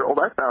 20-year-old,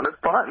 I found it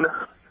fun.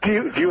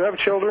 Do you have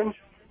children?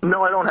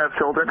 No, I don't have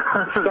children.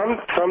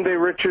 Someday,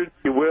 Richard,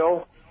 you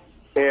will.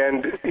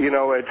 And,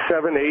 at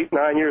 7, 8,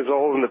 9 years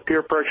old and the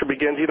peer pressure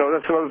begins,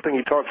 that's another thing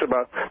he talks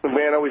about. The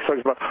man always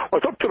talks about,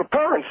 it's up to the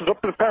parents, it's up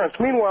to the parents.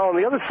 Meanwhile, on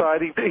the other side,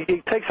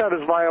 he takes out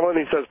his violin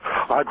and he says,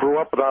 I grew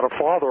up without a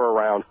father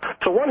around.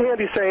 So one hand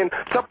he's saying,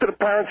 it's up to the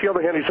parents. The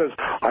other hand he says,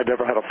 I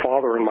never had a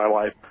father in my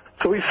life.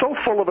 So he's so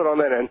full of it on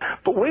that end.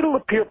 But wait till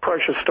the peer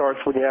pressure starts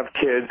when you have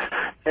kids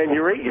and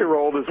your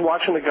 8-year-old is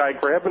watching the guy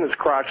grabbing his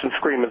crotch and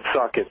screaming,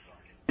 suck it.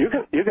 You're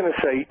going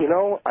to say,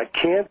 I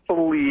can't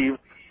believe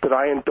that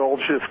I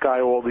indulged this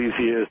guy all these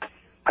years.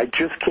 I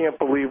just can't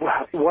believe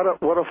what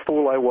a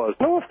fool I was.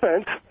 No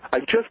offense.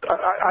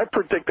 I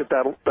predict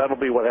that'll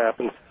be what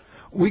happens.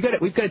 We've got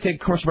to take a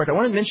commercial break. I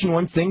want to mention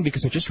one thing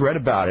because I just read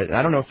about it.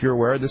 I don't know if you're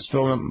aware of this,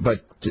 film,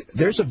 but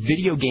there's a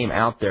video game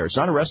out there. It's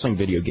not a wrestling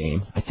video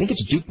game. I think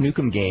it's a Duke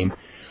Nukem game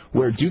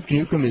where Duke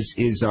Nukem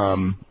is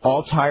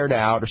all tired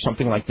out or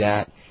something like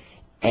that,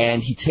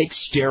 and he takes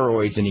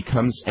steroids and he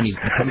comes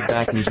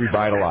back and he's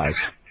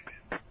revitalized.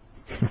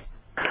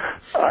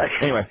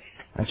 Anyway,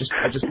 I just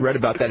read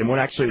about that, and one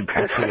of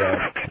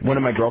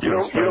my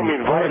girlfriend's you don't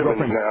mean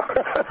vitamins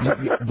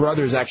now.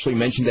 brothers actually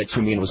mentioned that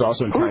to me, and it was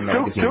also in Time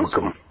magazine.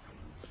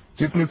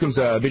 Duke Nukem's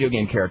a video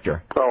game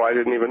character. Oh, I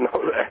didn't even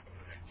know that.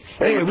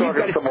 Anyway, we've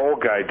got some old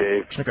guy,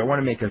 Dave. Look, I want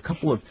to make a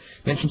couple of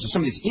mentions of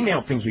some of these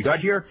email things we got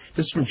here.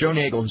 This is from Joe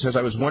Nagel, who says,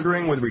 I was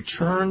wondering with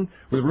the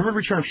rumored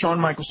return of Shawn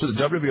Michaels to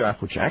the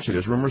WWF, which actually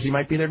there's rumors he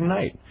might be there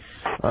tonight.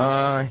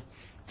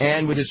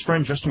 And with his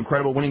friend Justin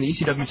Credible winning the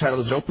ECW title,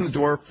 does it open the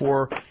door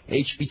for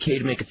HBK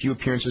to make a few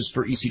appearances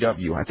for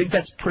ECW? I think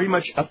that's pretty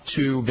much up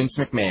to Vince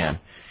McMahon.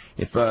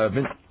 If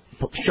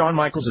Shawn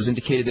Michaels has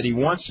indicated that he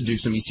wants to do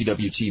some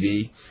ECW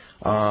TV,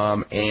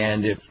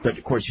 but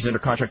of course he's under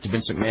contract to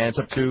Vince McMahon, it's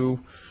up to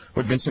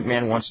what Vince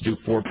McMahon wants to do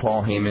for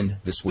Paul Heyman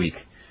this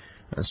week.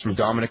 That's from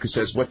Dominic, who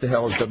says, what the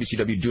hell is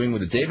WCW doing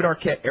with the David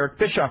Arquette-Eric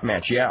Bischoff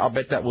match? Yeah, I'll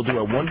bet that will do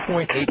a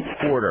 1.8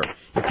 quarter.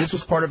 If this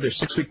was part of their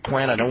 6-week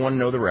plan, I don't want to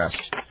know the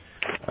rest.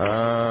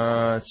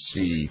 Let's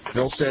see.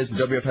 Phil says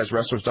the WF has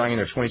wrestlers dying in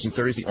their 20s and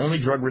 30s. The only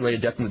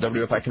drug-related death in the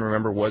WF I can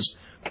remember was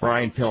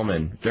Brian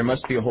Pillman. There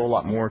must be a whole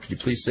lot more. Could you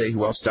please say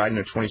who else died in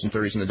their 20s and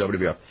 30s in the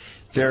WWF?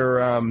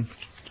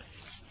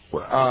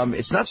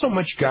 It's not so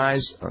much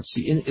guys,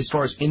 as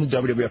far as in the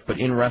WWF, but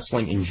in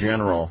wrestling in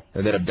general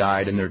that have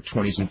died in their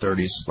 20s and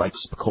 30s, like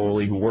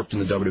Spicoli, who worked in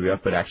the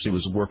WWF but actually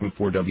was working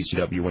for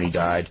WCW when he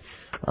died.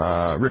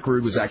 Rick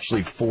Rude was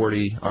actually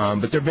 40.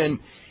 But there have been...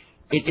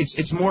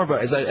 It's more of a,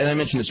 as I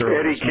mentioned this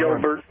earlier.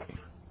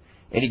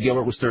 Eddie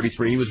Gilbert was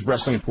 33. He was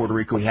wrestling in Puerto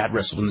Rico. He had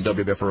wrestled in the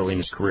WWF early in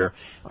his career.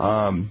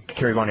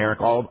 Kerry Von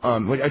Erich,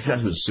 I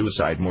think it was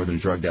suicide more than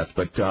drug death.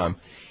 But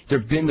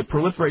the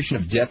proliferation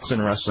of deaths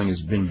in wrestling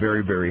has been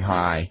very, very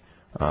high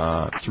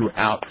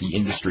throughout the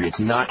industry.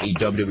 It's not a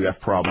WWF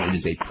problem. It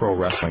is a pro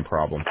wrestling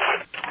problem.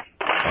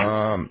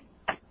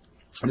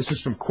 This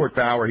is from Court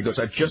Bauer. He goes,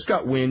 I've just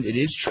got wind. It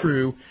is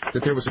true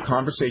that there was a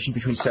conversation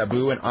between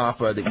Sabu and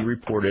Afa that you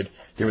reported.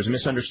 There was a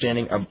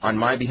misunderstanding on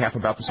my behalf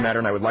about this matter,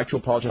 and I would like to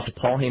apologize to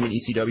Paul Heyman,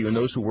 ECW, and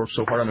those who worked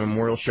so hard on the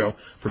Memorial Show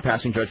for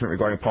passing judgment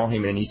regarding Paul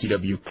Heyman and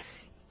ECW,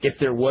 if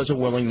there was a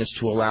willingness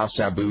to allow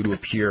Sabu to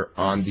appear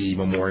on the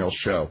Memorial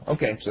Show.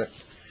 Okay, so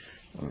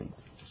let me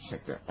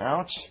check that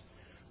out.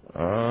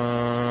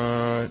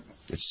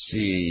 Let's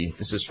see.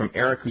 This is from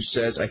Eric, who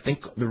says, I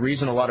think the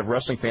reason a lot of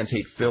wrestling fans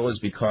hate Phil is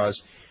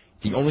because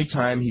the only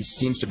time he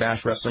seems to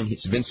bash wrestling,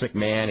 it's Vince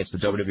McMahon, it's the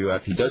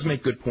WWF. He does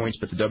make good points,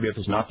 but the WWF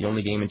is not the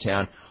only game in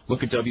town.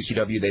 Look at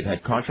WCW. They've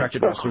had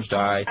contracted wrestlers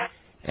die,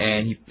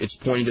 and it's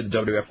pointing to the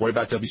WWF. What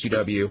about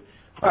WCW?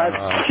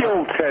 I've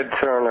killed Ted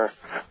Turner.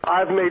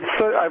 I've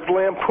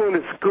lampooned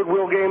his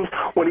Goodwill games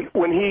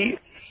when he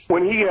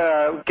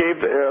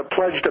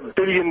pledged $1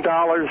 billion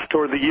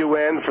toward the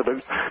UN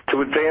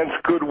to advance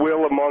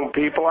goodwill among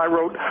people. I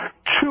wrote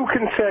 2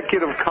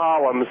 consecutive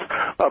columns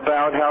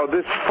about how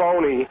this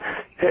phony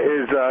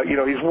is,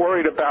 he's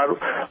worried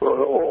about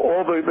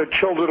all the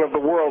children of the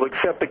world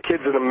except the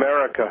kids in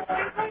America.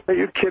 Are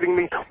you kidding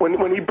me?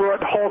 When he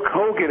brought Hulk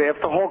Hogan,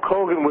 after Hulk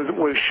Hogan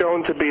was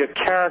shown to be a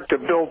character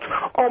built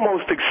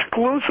almost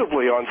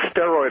exclusively on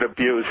steroid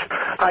abuse,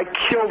 I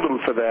killed him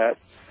for that.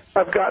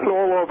 I've gotten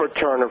all over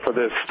Turner for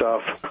this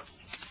stuff.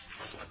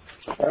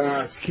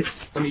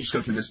 Let me just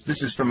go through this.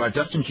 This is from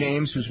Dustin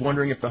James, who's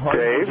wondering if the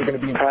Hardys are going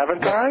to be.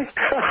 Haven't I?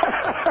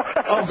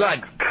 Oh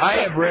God,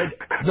 I have read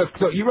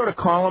you wrote a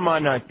column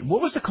on.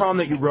 What was the column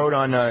that you wrote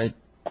on?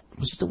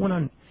 Was it the one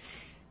on?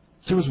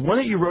 There was one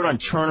that you wrote on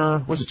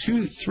Turner. Was it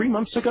 3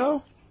 months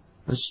ago?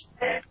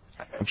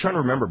 I'm trying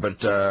to remember,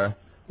 but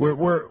what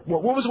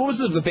was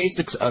the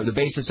basics of the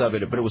basis of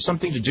it? But it was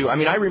something to do. I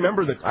mean, I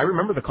remember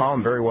the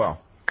column very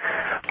well.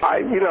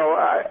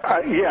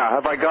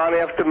 Have I gone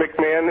after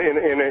McMahon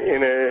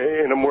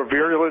in a more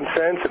virulent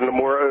sense, in a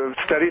more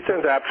steady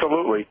sense?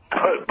 Absolutely.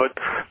 But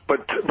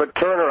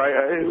Turner,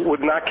 I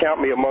would not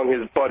count me among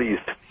his buddies.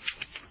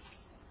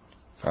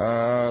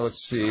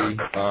 Let's see.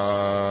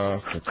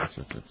 Let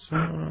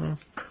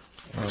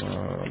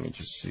me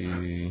just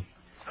see.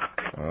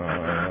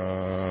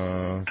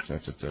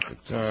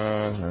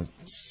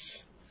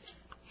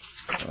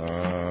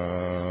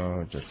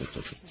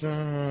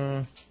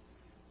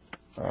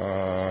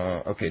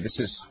 Okay, this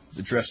is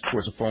addressed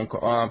towards a phone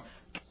call.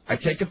 I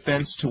take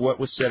offense to what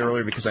was said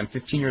earlier because I'm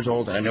 15 years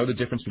old and I know the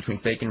difference between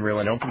fake and real.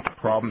 I don't think the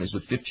problem is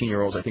with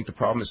 15-year-olds. I think the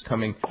problem is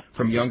coming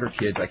from younger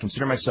kids. I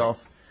consider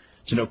myself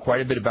to know quite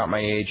a bit about my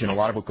age and a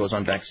lot of what goes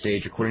on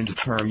backstage. According to the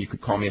term, you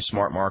could call me a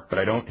smart mark, but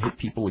I don't hit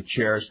people with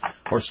chairs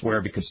or swear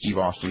because Steve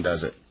Austin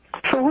does it.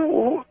 So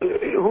who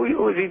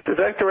is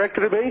that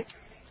directed at me?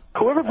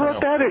 Whoever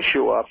brought that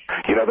issue up?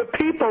 You know, the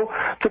people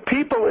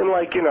in,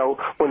 like, you know,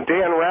 when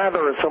Dan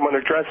Rather or someone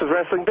addresses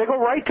wrestling, they go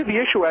right to the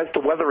issue as to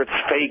whether it's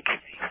fake.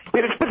 I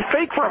mean, it's been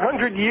fake for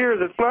 100 years.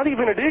 It's not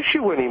even an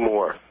issue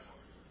anymore.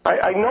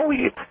 I know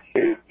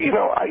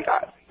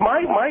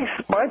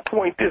my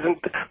point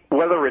isn't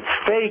whether it's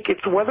fake.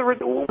 It's whether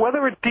it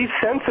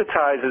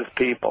desensitizes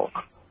people.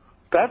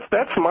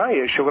 That's my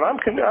issue, and I'm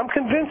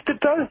convinced it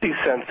does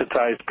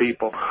desensitize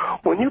people.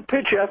 When you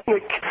pitch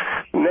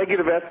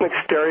negative ethnic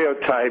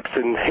stereotypes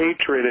and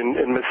hatred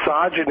and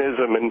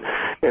misogynism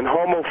and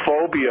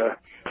homophobia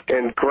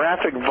and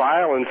graphic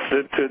violence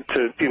to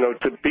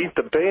beat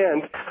the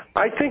band,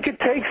 I think it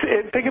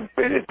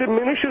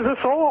diminishes us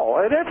all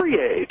at every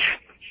age.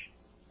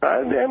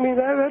 I mean,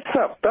 that's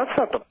not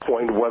the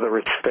point, whether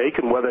it's fake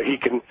and whether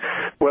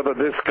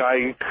this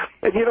guy,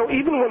 and, you know,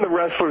 even when the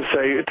wrestlers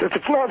say, if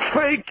it's not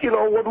fake, you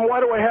know, why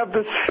do I have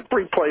this hip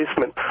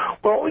replacement?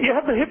 Well, you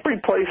have the hip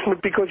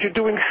replacement because you're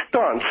doing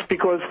stunts,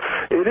 because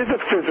it is a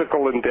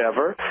physical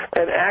endeavor,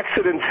 and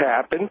accidents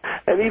happen,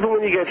 and even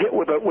when you get hit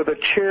with a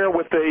chair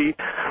with a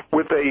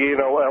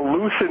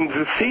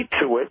loosened seat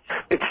to it,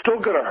 it's still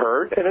going to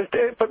hurt,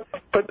 but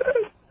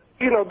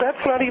you know,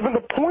 that's not even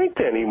the point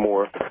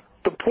anymore.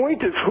 The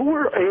point is who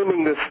we're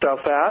aiming this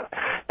stuff at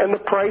and the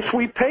price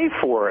we pay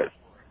for it.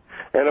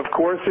 And, of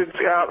course,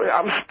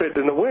 I'm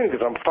spitting in the wind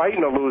because I'm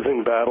fighting a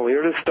losing battle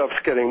here. This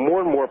stuff's getting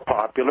more and more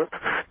popular.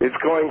 It's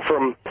going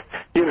from,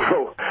 you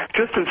know,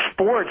 just as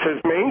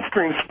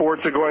mainstream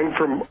sports are going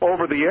from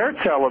over-the-air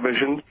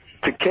television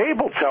to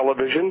cable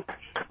television,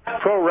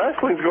 pro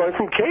wrestling's going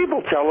from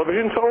cable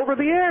television to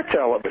over-the-air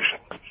television.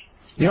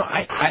 You know,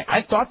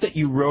 I thought that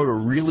you wrote a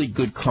really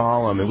good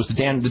column. It was the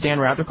Dan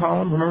Rather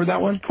column. Remember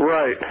that one?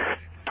 Right.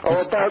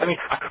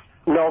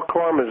 Mel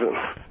Karmazin.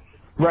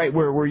 Right,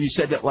 where you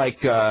said that,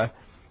 like,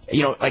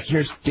 you know, like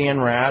here's Dan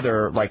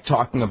Rather, like,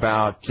 talking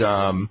about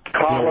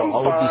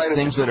all of these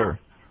things that are.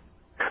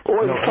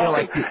 Well,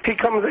 he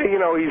comes, you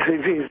know, he's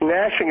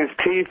gnashing his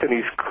teeth and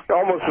he's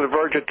almost on the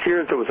verge of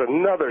tears. There was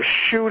another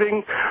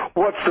shooting.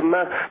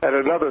 At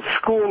another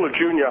school, a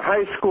junior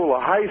high school, a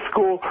high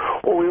school,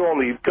 where we all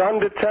need gun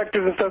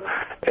detectors and stuff.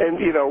 And,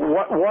 you know,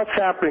 what's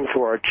happening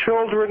to our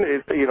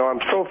children? You know,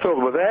 I'm so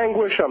filled with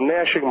anguish. I'm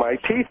gnashing my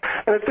teeth.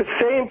 And at the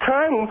same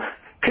time,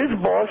 his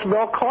boss,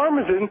 Mel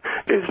Karmazin,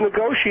 is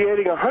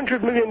negotiating a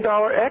 $100 million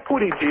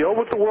equity deal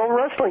with the World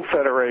Wrestling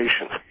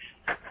Federation.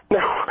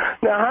 Now,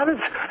 I'm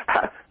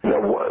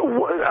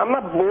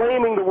not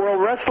blaming the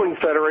World Wrestling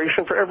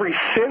Federation for every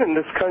sin in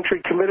this country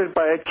committed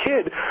by a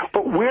kid,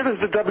 but where does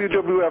the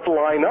WWF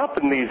line up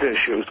in these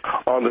issues?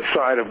 On the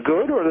side of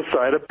good or the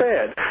side of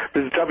bad?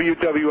 Does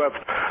WWF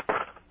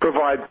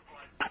provide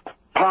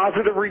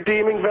positive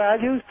redeeming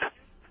values,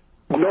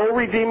 no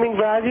redeeming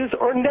values,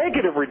 or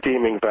negative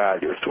redeeming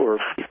values? Or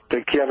if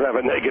they can't have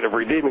a negative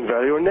redeeming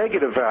value, or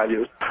negative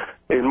values.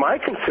 In my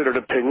considered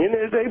opinion,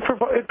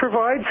 it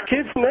provides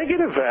kids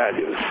negative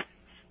values.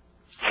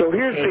 So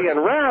here's Dan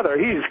Rather.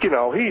 He's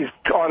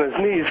on his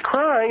knees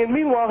crying, and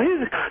meanwhile,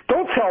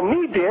 don't tell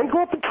me, Dan.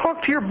 Go up and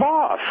talk to your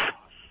boss.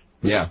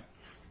 Yeah,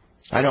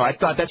 I know. I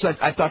thought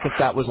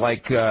that was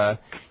like, you're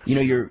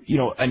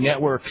a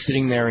network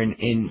sitting there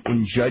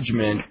in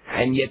judgment,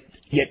 and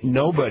yet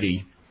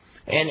nobody,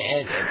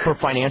 and for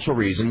financial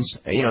reasons,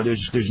 you know,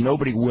 there's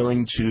nobody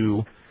willing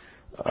to.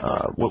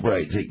 What would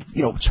I say?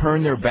 You know,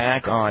 turn their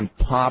back on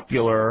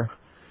popular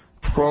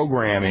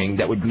programming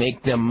that would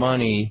make them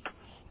money,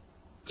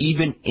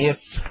 even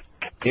if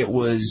it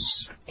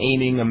was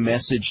aiming a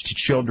message to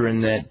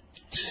children that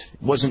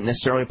wasn't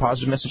necessarily a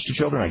positive message to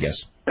children, I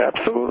guess.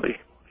 Absolutely.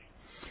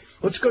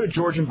 Let's go to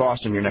George in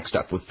Boston. You're next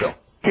up with Phil.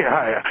 Yeah,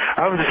 hi.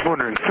 I was just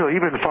wondering, Phil,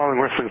 you've been following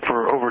wrestling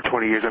for over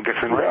 20 years, I'm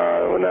guessing,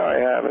 right? No, I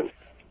haven't.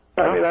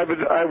 I mean,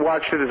 I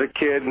watched it as a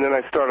kid, and then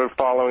I started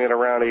following it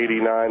around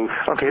 '89.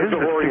 Okay, the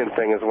Orient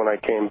thing is when I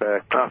came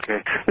back.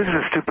 Okay, this is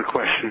a stupid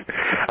question.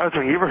 I was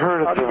wondering, you ever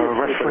heard of the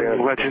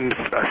wrestling legend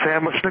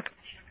Sam MUCHNICK?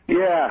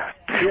 Yeah.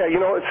 You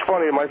know, it's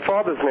funny. My late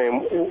father's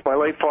name was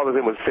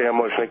Sam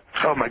MUCHNICK.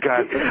 Oh my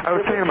God! I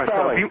was saying to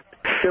myself,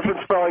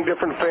 different spelling,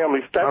 different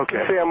families. That's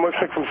Sam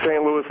MUCHNICK from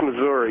St. Louis,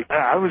 Missouri.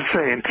 I was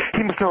saying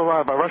he must know a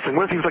lot about wrestling.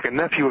 What if he was like a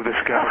nephew of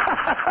this guy?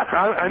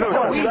 I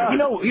know.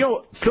 You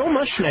know, Phil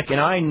MUCHNICK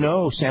and I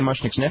know Sam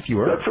MUCHNICK's nephew,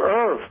 Irv. That's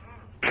Irv.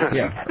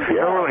 Yeah.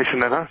 No relation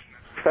then, huh?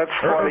 That's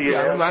funny.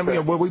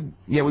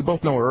 We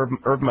both know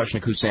Irv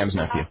MUCHNICK, who's Sam's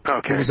nephew.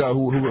 Okay.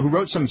 Who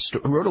wrote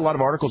a lot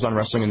of articles on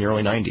wrestling in the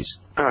early '90s.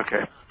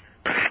 Okay.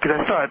 Because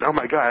I thought, oh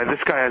my God,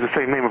 this guy has the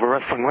same name of a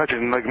wrestling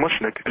legend like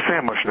MUCHNICK,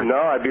 Sam MUCHNICK. No,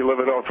 I'd be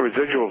living off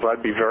residuals.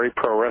 I'd be very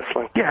pro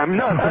wrestling. Yeah, I'm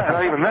not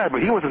even that,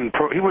 but he wasn't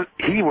probably was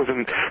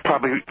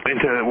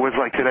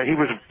like today. He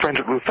was friends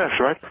with Lou Thesz,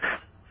 right?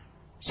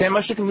 Sam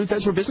MUCHNICK and Lou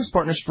Thesz were business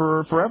partners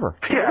for forever.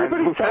 Yeah,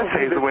 Lou Thesz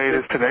is the way it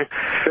is today.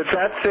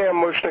 That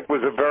Sam MUCHNICK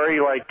was a very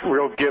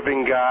real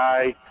giving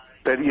guy.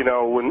 That, you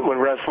know, when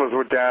wrestlers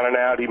were down and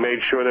out, he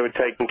made sure they were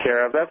taken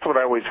care of. That's what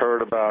I always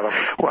heard about him.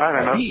 Well, I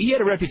don't know. He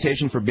had a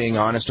reputation for being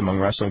honest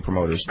among wrestling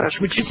promoters,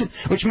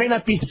 which may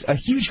not be a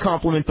huge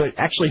compliment, but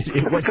actually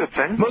it was. That's a good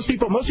thing. Most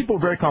people were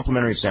very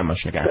complimentary of Sam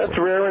MUCHNICK. Actually. That's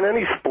rare in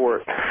any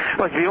sport.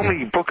 Like the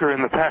only booker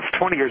in the past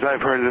 20 years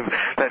I've heard of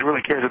that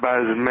really cares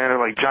about is a man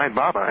like Giant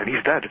Baba, and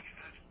he's dead.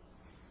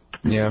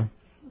 Yeah.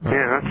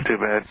 Yeah, that's too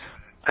bad.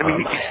 I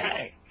mean,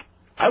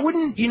 I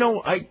wouldn't. You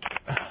know,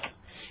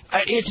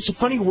 it's a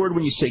funny word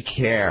when you say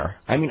care.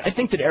 I mean, I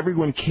think that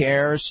everyone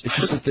cares. It's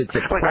just that the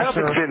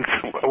pressure... I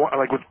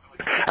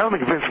don't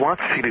think Vince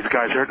wants to see these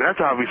guys hurt. That's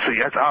obvious.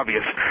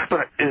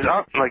 But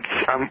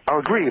I'll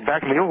agree.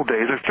 Back in the old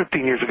days,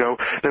 15 years ago,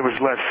 there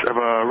was less of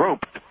a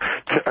rope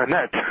to a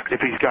net if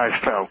these guys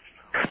fell.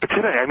 But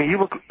today, I mean, you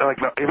look like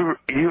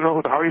you know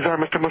who the Hardys are,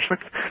 Mr. MUCHNICK?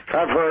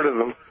 I've heard of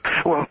them.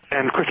 Well,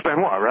 and Chris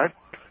Benoit, right?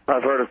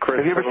 I've heard of Chris.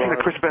 Have you ever seen a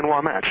Chris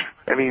Benoit match?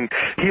 I mean,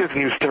 he doesn't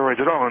use steroids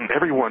at all, and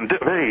everyone,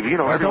 Dave, you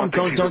know, everyone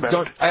thinks he's the best.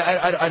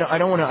 I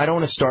don't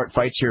want to start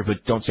fights here,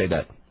 but don't say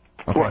that.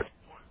 Okay? What?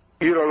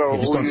 You don't know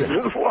who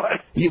uses what?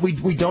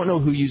 We don't know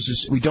who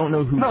uses. We don't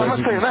know who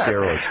doesn't use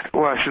steroids.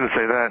 Well, I shouldn't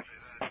say that.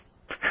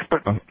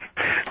 But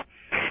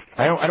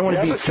I don't want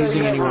to be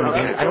accusing anyone.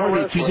 I don't want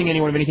to be accusing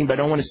anyone of anything, but I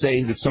don't want to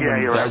say that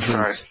someone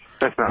doesn't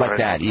like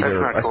that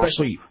either.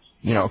 Especially,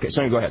 you know. Okay,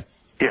 so go ahead.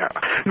 Yeah.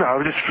 No, I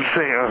was just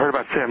saying, I heard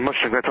about Sam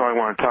MUCHNICK. That's all I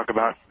want to talk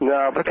about.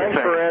 No, but thanks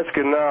for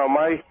asking. No,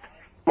 my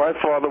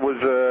father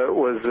was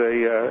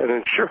an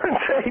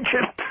insurance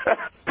agent.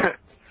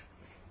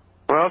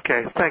 Well,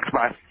 okay. Thanks.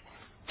 Bye.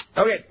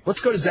 Okay,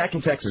 let's go to Zach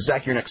in Texas.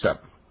 Zach, you're next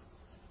up.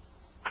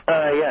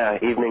 Yeah.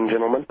 Evening,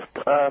 gentlemen.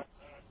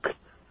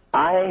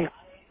 I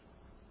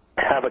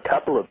have a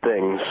couple of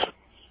things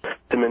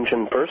to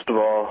mention. First of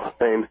all,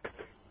 the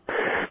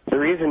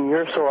reason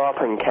you're so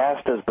often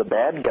cast as the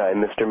bad guy,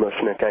 Mr.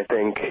 MUCHNICK, I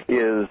think,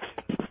 is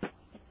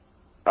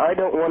I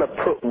don't want to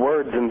put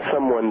words in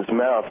someone's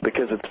mouth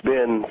because it's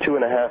been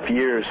 2.5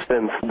 years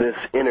since this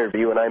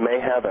interview, and I may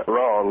have it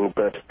wrong,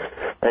 but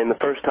the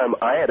first time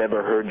I had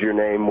ever heard your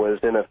name was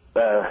in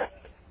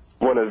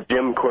one of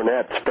Jim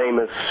Cornette's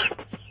famous,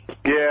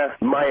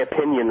 my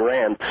opinion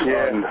rants.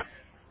 Yeah.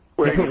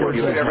 He put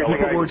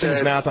words in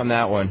his mouth on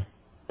that one.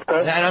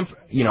 What's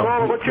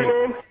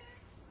your name?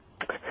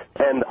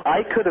 And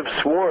I could have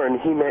sworn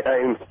he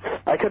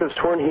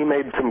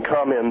made some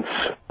comments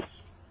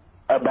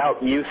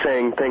about you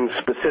saying things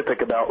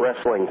specific about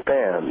wrestling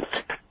fans.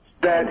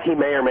 That he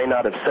may or may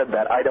not have said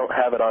that. I don't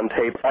have it on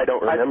tape. I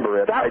don't remember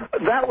it.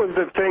 That was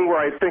the thing where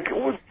I think,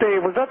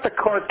 Dave, was that the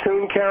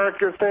cartoon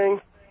character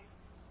thing?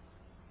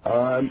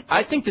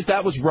 I think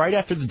that was right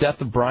after the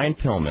death of Bryan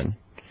Pillman.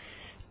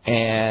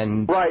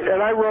 Right,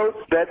 and I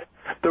wrote that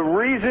the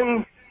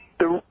reason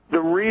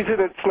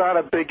it's not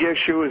a big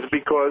issue is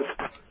because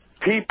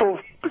people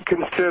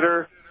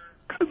consider,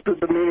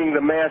 meaning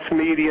the mass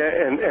media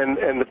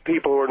and the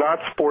people who are not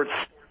sports,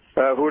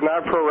 who are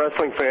not pro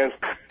wrestling fans,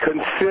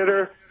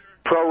 consider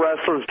pro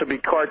wrestlers to be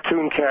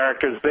cartoon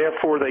characters,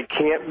 therefore they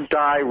can't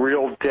die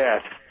real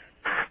death.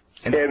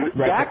 And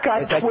that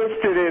got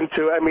twisted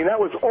into, that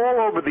was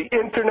all over the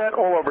internet,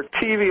 all over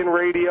TV and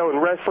radio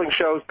and wrestling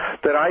shows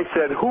that I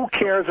said, who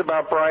cares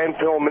about Bryan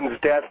Pillman's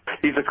death?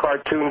 He's a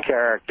cartoon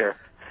character.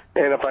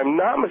 And if I'm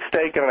not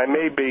mistaken, and I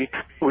may be,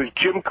 it was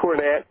Jim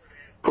Cornette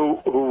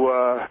who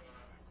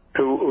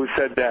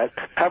said that.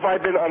 Have I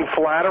been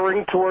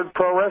unflattering toward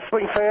pro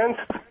wrestling fans?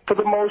 For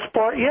the most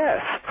part,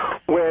 yes.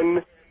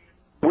 When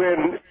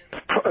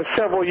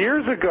several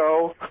years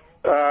ago,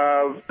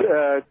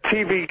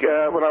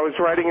 when I was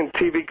writing in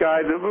TV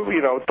Guide,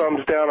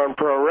 thumbs down on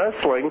pro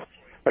wrestling,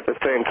 at the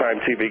same time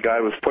TV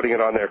Guide was putting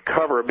it on their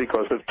cover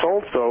because it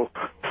sold so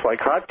like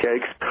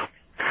hotcakes,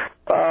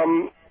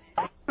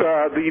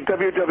 the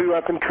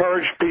WWF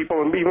encouraged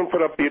people and even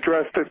put up the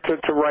address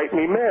to write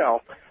me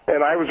mail.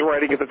 and I was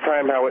writing at the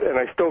time how it, and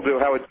I still do,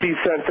 how it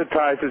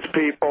desensitizes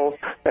people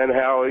and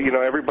how,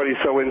 everybody's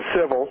so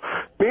incivil.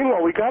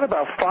 Meanwhile, we got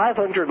about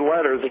 500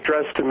 letters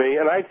addressed to me,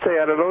 and I'd say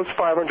out of those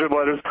 500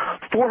 letters,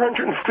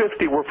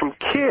 450 were from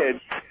kids,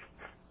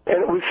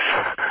 and it was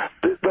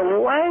the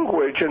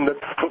language and the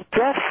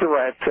death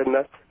threats,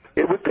 and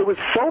it was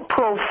so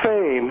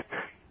profane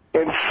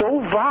and so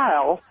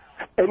vile.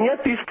 And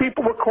yet these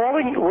people were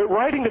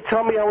writing to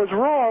tell me I was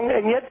wrong,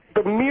 and yet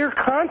the mere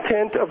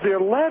content of their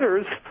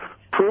letters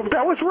proved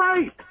I was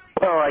right.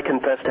 Well, I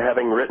confess to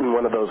having written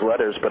one of those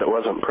letters, but it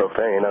wasn't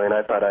profane. I mean,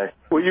 I thought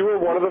Well, you were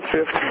one of the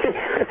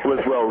 50. was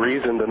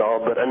well-reasoned and all,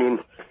 but, I mean,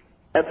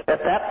 at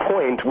that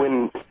point,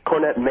 when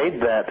Cornette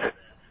made that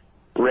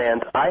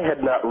rant, I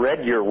had not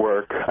read your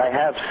work. I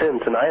have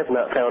since, and I have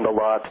not found a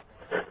lot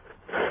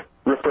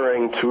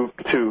referring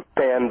to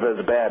fans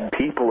as bad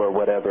people or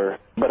whatever.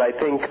 But I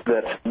think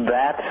that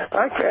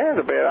I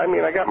can bad. I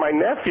mean, I got my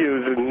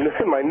nephews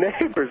and my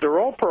neighbors. They're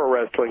all pro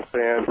wrestling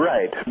fans.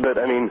 Right, but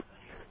I mean,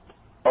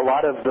 a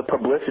lot of the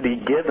publicity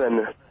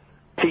given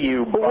to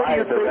you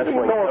by the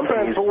wrestling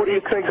companies. But what do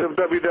you think of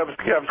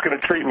WWF's going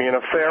to treat me in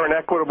a fair and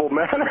equitable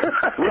manner?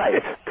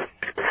 Right.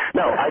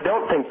 No, I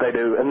don't think they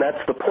do, and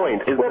that's the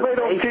point. Well, they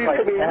don't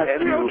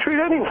treat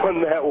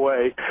anyone that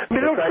way. They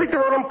don't treat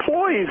their own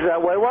employees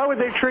that way. Why would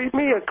they treat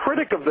me, a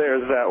critic of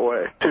theirs, that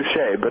way?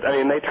 Touche, but I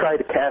mean, they try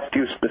to cast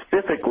you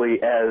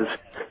specifically as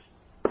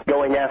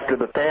going after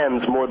the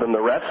fans more than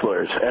the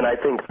wrestlers, and I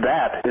think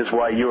that is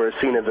why you are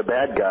seen as a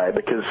bad guy,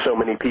 because so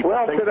many people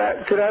think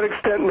to that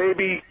extent,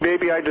 maybe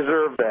I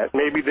deserve that.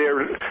 Maybe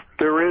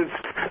there is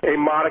a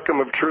modicum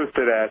of truth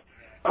to that.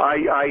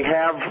 I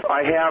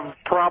have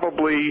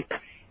probably,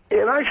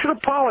 and I should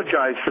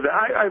apologize for that,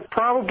 I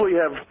probably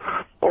have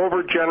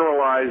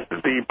overgeneralized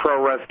the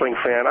pro wrestling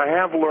fan. I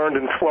have learned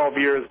in 12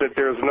 years that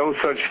there's no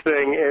such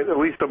thing, at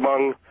least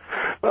among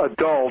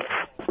adults.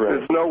 Right.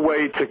 There's no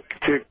way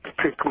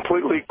to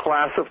completely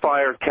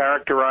classify or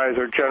characterize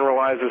or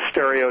generalize a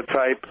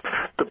stereotype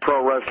the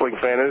pro wrestling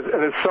fan.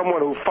 And as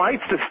someone who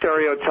fights the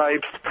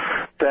stereotypes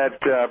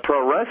that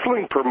pro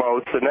wrestling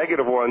promotes, the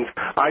negative ones,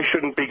 I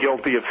shouldn't be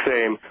guilty of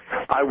same.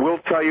 I will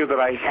tell you that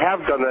I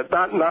have done that,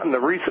 not in the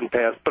recent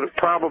past, but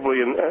probably,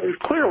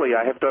 clearly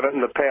I have done it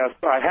in the past.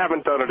 I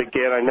haven't done it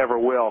again. I never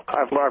will.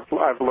 I've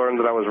learned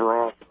that I was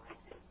wrong.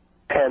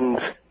 And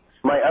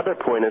my other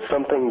point is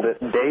something that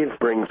Dave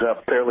brings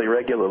up fairly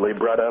regularly,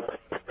 brought up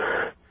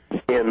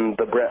in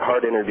the Bret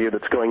Hart interview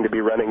that's going to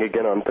be running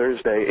again on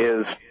Thursday,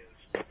 is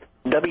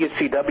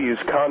WCW's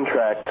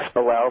contracts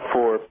allow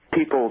for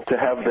people to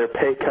have their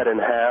pay cut in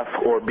half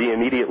or be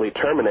immediately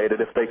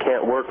terminated if they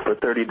can't work for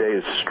 30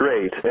 days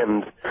straight.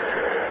 And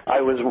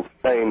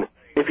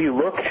if you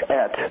look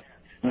at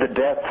the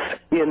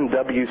deaths in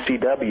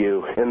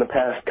WCW in the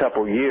past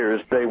couple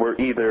years, they were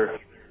either,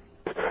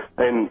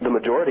 and the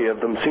majority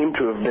of them seem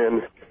to have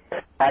been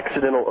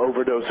accidental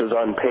overdoses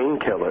on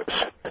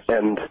painkillers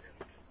and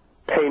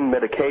pain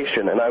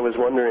medication. And I was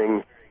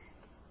wondering,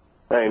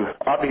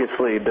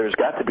 obviously there's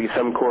got to be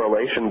some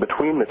correlation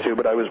between the two,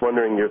 but I was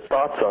wondering your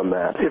thoughts on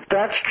that. If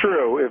that's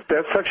true, if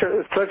that's such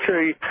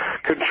a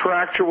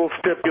contractual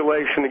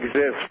stipulation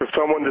exists for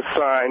someone to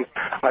sign,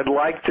 I'd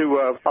like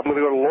to, I'm going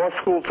to go to law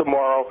school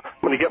tomorrow.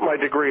 I'm going to get my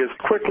degree as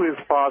quickly as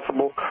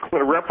possible. I'm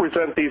going to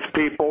represent these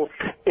people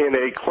in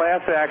a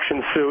class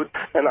action suit,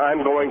 and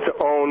I'm going to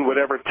own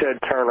whatever Ted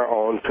Turner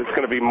owns. It's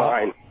going to be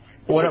mine.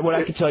 What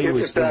I can tell you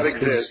is that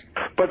exists.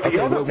 But the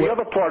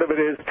other part of it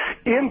is,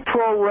 in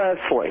pro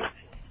wrestling,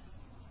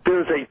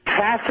 there's a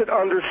tacit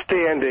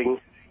understanding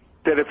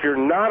that if you're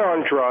not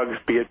on drugs,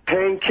 be it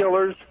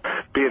painkillers,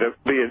 be it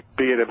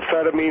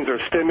amphetamines or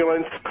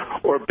stimulants,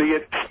 or be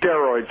it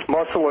steroids,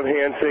 muscle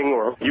enhancing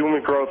or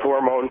human growth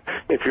hormone,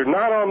 if you're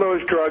not on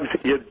those drugs,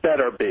 you'd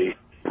better be.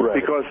 Right.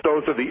 Because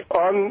those are the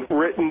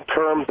unwritten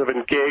terms of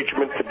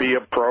engagement to be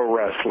a pro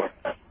wrestler.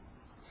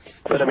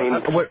 But I mean,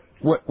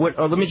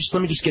 let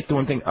me just get to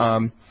one thing.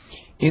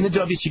 In the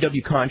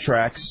WCW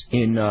contracts,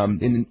 in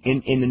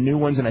the new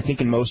ones, and I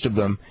think in most of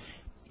them,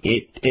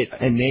 it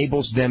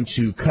enables them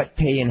to cut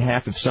pay in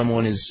half if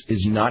someone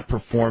is not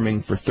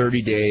performing for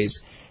 30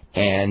 days,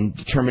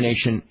 and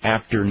termination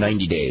after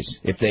 90 days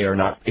if they are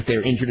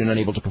injured and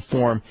unable to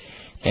perform.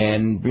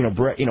 And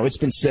it's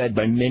been said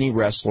by many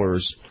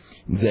wrestlers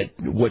that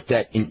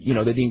that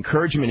the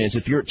encouragement is,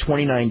 if you're at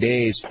 29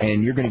 days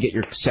and you're going to get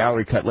your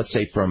salary cut,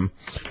 say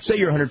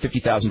you're a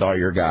 $150,000 a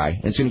year guy,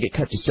 and it's going to get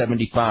cut to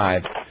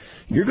 75,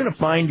 you're going to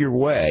find your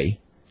way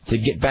to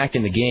get back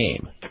in the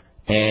game.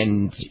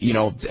 And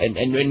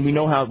and we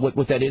know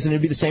what that is, and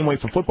it'd be the same way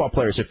for football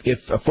players.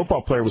 If a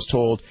football player was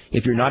told,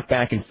 if you're not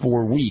back in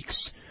 4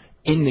 weeks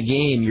in the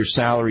game, your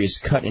salary is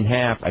cut in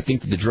half, I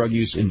think that the drug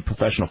use in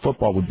professional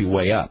football would be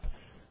way up.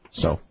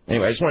 So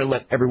anyway, I just want to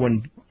let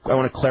everyone. I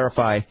want to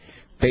clarify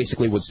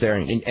basically what's there.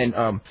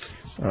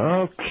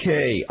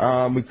 Okay,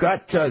 we've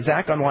got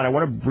Zach online. I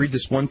want to read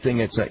this one thing.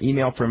 It's an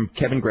email from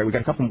Kevin Gray. We've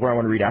got a couple more I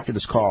want to read after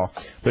this call.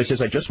 But it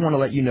says, I just want to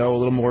let you know a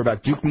little more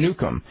about Duke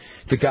Nukem.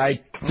 The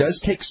guy does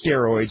take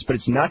steroids, but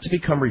it's not to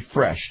become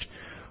refreshed.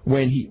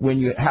 when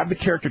you have the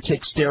character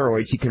take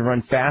steroids, he can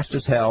run fast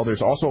as hell.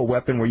 There's also a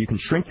weapon where you can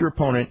shrink your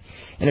opponent,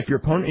 and if your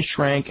opponent is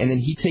shrank and then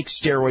he takes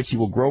steroids, he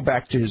will grow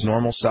back to his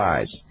normal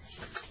size.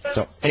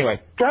 So,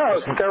 anyway. No,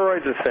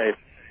 steroids are safe.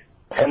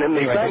 And in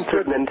the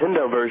Super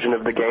Nintendo version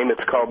of the game,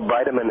 it's called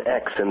Vitamin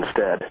X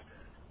instead.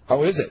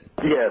 Oh, is it?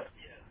 Yes.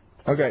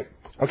 Okay.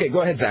 Okay,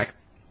 go ahead, Zach.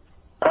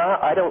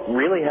 I don't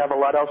really have a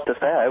lot else to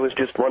say. I was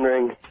just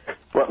wondering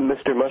what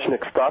Mr.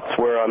 Muchnick's thoughts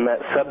were on that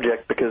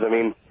subject, because, I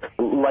mean,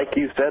 like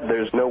you said,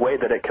 there's no way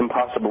that it can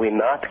possibly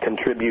not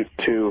contribute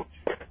to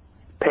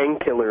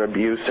painkiller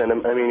abuse. And,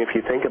 I mean, if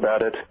you think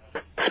about it,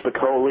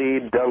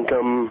 Spicoli,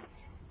 Duncombe,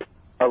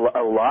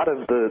 a lot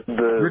of the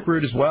Rick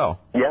Rude as well.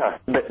 Yeah,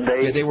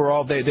 they were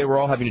all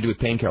having to do with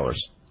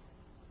painkillers.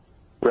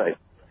 Right.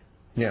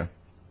 Yeah.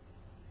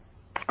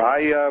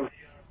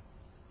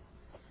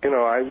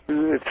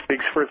 It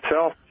speaks for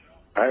itself.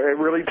 It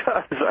really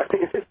does. I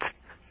mean,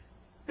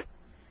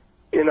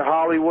 in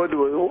Hollywood,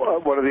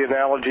 one of the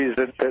analogies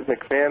that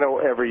McMahon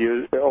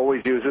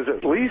always uses,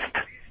 at least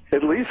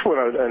when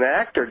an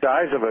actor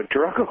dies of a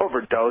drug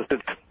overdose,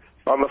 it's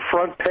on the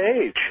front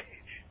page.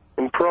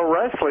 In pro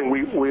wrestling,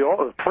 we all,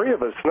 the three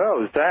of us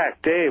know,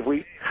 Zach, Dave,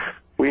 we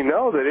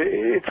know that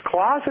it's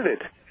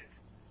closeted.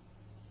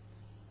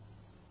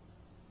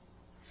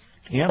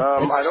 Yeah,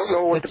 I don't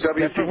know what the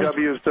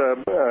WCW's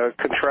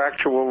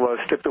contractual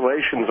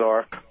stipulations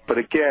are, but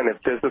again,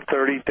 if there's a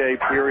 30-day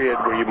period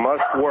where you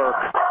must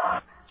work.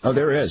 Oh,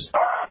 there is.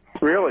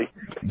 Really?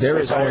 There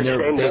is.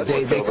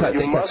 They cut.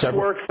 You must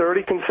work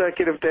 30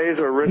 consecutive days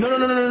or risk.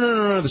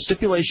 No. The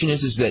stipulation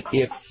is that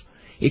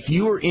if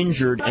you are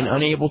injured and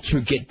unable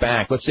to get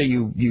back, let's say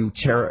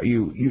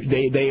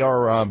they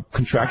are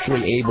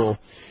contractually able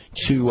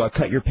to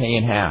cut your pay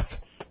in half.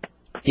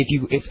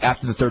 If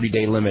after the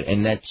 30-day limit,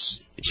 and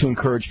that's to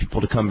encourage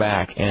people to come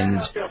back, and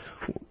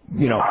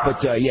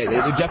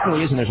there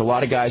definitely is, and there's a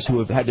lot of guys who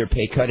have had their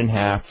pay cut in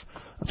half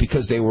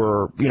because they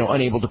were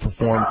unable to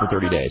perform for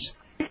 30 days.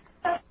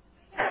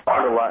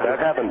 That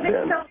haven't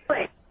been.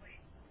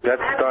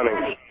 That's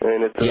stunning. I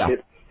mean,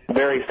 it's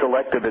very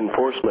selective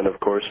enforcement, of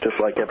course, just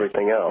like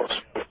everything else.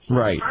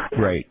 Right.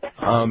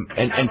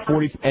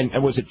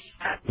 And was it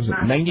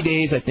 90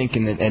 days, I think,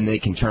 and they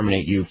can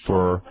terminate you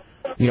for.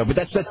 But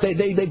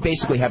they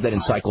basically have that in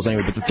cycles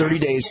anyway. But the 30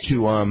 days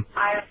to and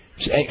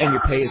your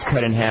pay is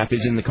cut in half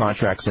is in the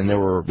contracts, and there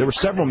were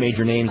several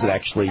major names that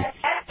actually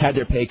had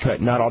their pay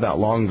cut not all that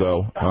long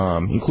ago,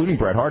 including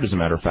Bret Hart, as a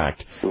matter of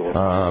fact.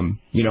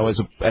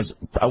 As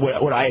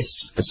what I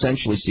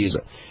essentially see as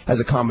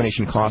a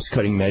combination cost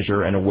cutting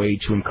measure and a way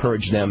to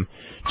encourage them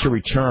to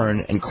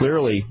return. And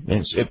clearly,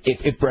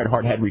 if Bret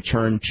Hart had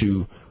returned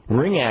to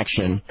ring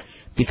action.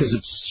 Because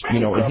it's,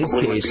 in his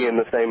case... would be in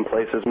the same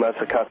place as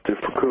Masakatsu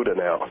Fukuda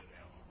now.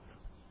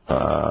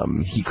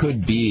 He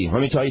could be. Let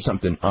me tell you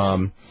something.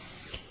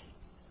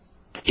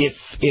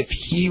 If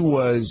he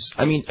was...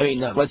 in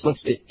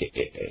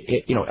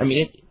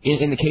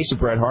the case of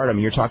Bret Hart,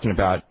 you're talking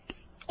about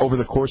over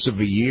the course of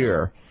a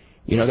year,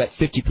 that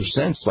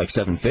 50% is like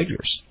 7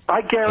 figures.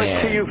 I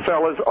guarantee you,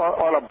 fellas,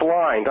 on a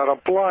blind,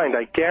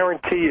 I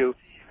guarantee you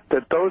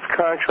that those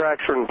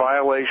contracts are in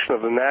violation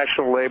of the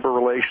National Labor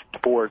Relations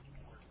Board.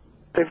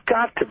 They've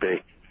got to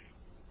be.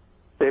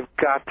 I'd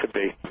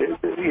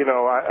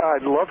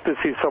love to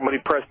see somebody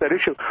press that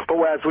issue. But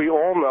as we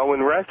all know,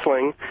 in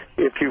wrestling,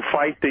 if you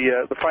fight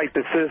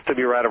the system,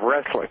 you're out of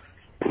wrestling.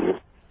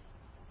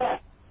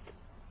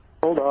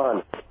 Hold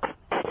on.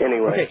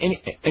 Anyway.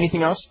 Okay.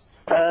 Anything else?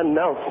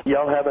 No.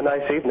 Y'all have a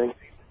nice evening.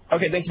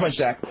 Okay. Thanks so much,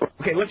 Zach.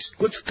 Okay. Let's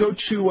go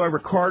to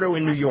Ricardo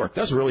in New York.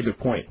 That was a really good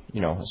point.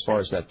 As far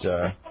as that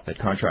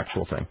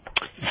contractual thing.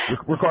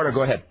 Ricardo,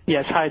 go ahead.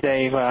 Yes, hi,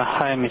 Dave.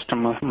 Hi, Mr.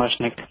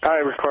 Muchnick. Hi,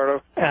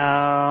 Ricardo.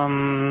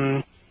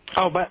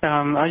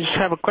 I just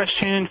have a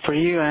question for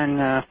you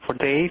and for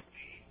Dave.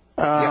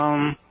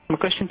 My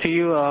question to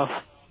you,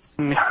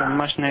 Mr.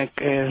 Muchnick,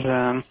 is,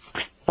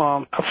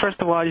 first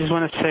of all, I just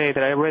want to say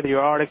that I read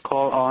your article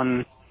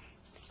on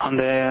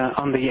the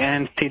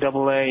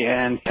NCAA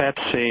and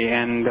Pepsi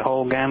and the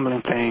whole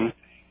gambling thing,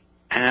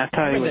 and I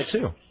thought it was that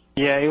too.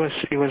 Yeah, it was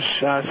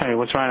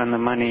right on the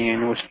money,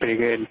 and it was pretty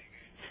good.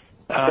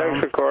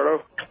 Thanks,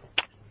 Ricardo.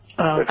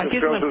 I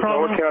guess my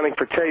problem... no accounting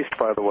for taste,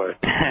 by the way.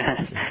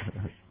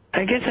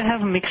 I guess I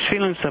have mixed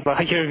feelings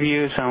about your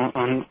views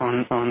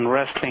on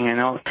wrestling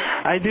and all.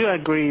 I do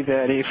agree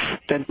that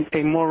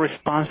a more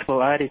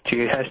responsible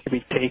attitude has to be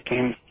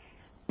taken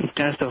in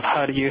terms of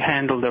how do you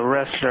handle the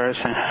wrestlers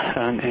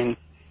and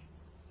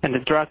the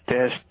drug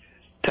test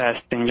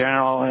in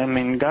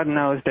general. God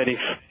knows that if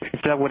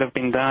that would have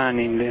been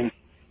done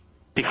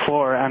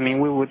before,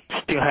 we would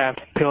still have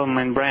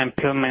Pillman, Brian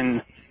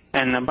Pillman,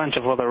 and a bunch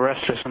of other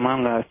wrestlers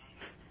among us.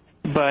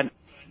 But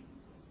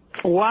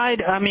why?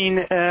 I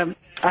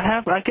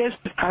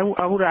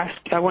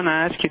want to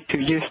ask you to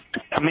just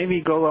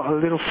maybe go a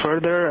little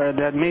further.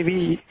 That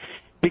maybe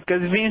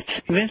because Vince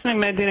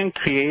McMahon didn't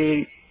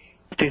create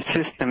this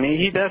system.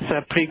 He does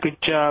a pretty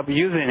good job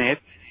using it,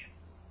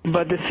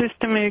 but the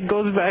system it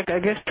goes back, I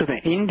guess, to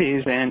the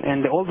Indies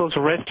and all those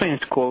wrestling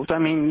schools.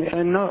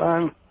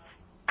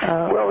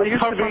 Well, it's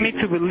hard for me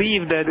to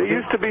believe that there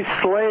used to be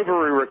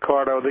slavery,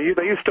 Ricardo.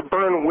 They used to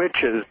burn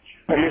witches.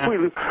 I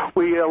mean,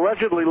 we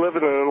allegedly live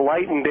in an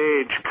enlightened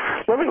age.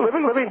 Let me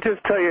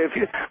just tell you,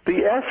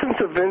 the essence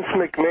of Vince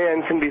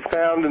McMahon can be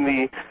found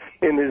in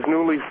his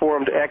newly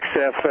formed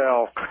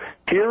XFL.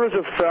 Here is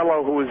a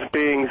fellow who is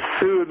being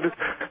sued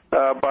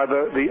by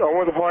the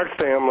Owen Hart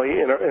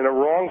family in a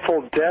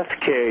wrongful death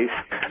case,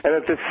 and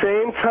at the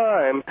same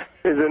time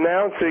is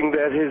announcing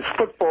that his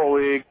football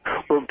league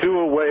will do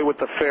away with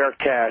the fair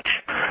catch.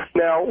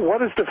 Now,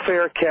 what is the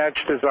fair catch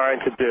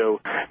designed to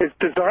do? It's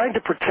designed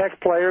to protect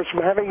players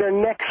from having their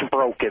necks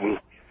broken.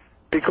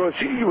 Because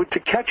to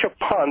catch a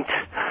punt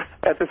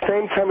at the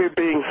same time you're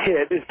being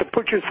hit is to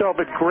put yourself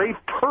at great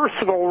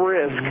personal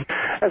risk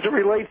as it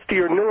relates to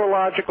your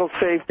neurological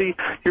safety,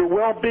 your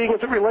well-being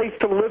as it relates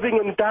to living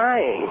and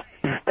dying.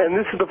 And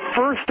this is the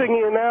first thing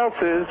he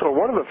announces, or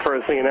one of the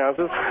first things he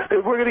announces,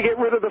 is we're going to get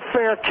rid of the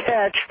fair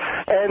catch,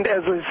 and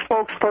as his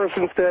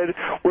spokesperson said,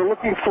 we're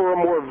looking for a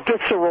more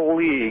visceral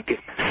league.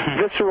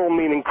 Visceral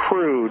meaning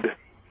crude.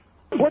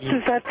 What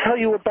does that tell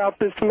you about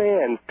this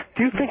man?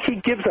 Do you think he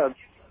gives a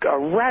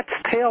rat's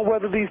tail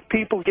whether these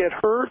people get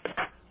hurt?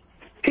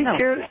 He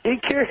cares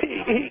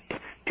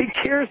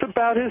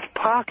about his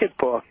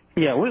pocketbook.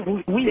 Yeah, we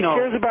know. He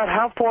cares about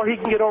how far he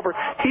can get over.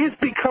 He's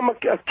become a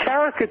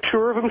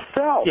caricature of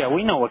himself. Yeah,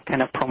 we know what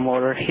kind of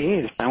promoter he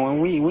is,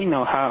 and we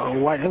know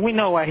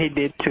what he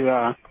did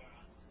to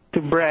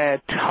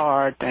Bret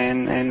Hart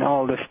and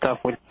all the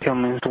stuff with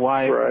Tillman's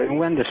wife. Right.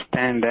 We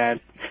understand that.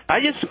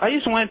 I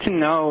just wanted to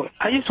know.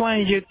 I just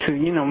wanted you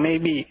to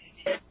maybe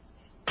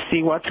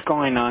see what's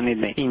going on in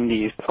the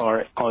indies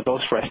or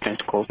those wrestling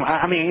schools.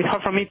 I mean, it's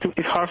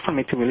hard for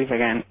me to believe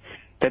again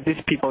that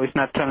these people is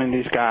not telling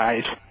these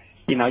guys,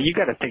 you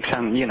got to take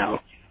some,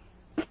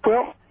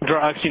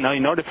 drugs,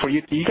 in order for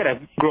you got to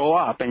grow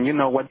up and you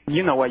know what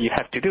you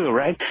have to do,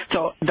 right?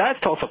 So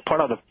that's also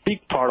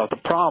big part of the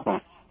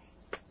problem.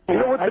 You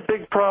know what the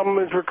big problem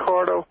is,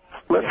 Ricardo?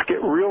 Let's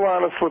get real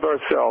honest with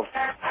ourselves.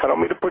 I don't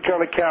mean to put you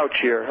on the couch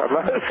here. I'm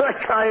not a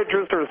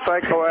psychiatrist or a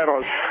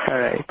psychoanalyst. All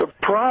right. The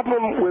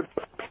problem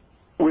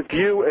with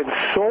you and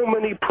so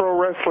many pro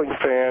wrestling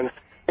fans,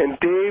 and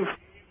Dave,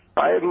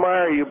 I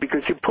admire you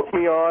because you put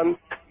me on.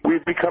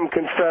 We've become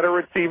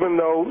Confederates, even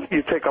though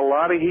you take a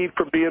lot of heat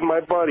for being my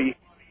buddy.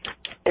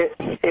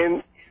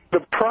 And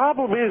the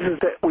problem is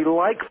that we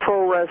like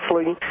pro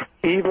wrestling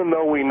even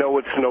though we know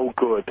it's no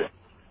good.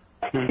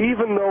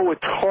 Even though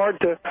it's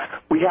hard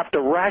we have to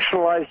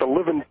rationalize the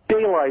living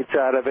daylights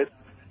out of it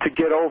to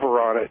get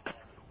over on it.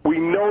 We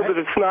know that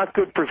it's not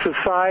good for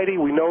society.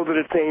 We know that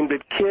it's aimed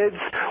at kids.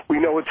 We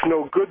know it's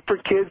no good for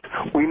kids.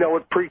 We know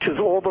it preaches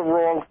all the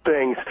wrong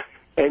things.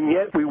 And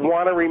yet we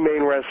want to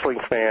remain wrestling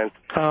fans.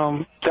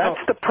 That's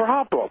the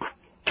problem.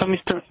 So,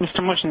 Mr.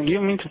 MUCHNICK, you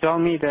mean to tell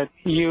me that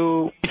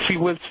if it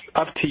was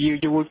up to you,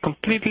 you would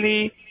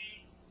completely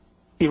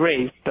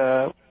erase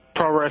the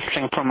pro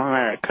wrestling from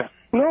America?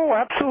 No,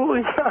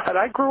 absolutely not.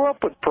 I grew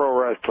up with pro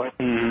wrestling.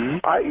 Mm-hmm.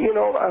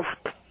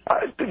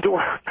 Do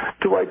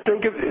I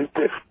think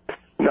if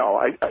no,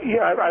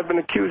 I've been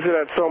accused of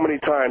that so many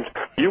times.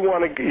 You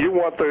want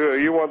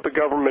the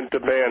government to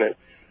ban it.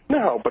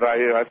 No, but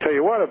I tell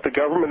you what, if the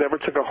government ever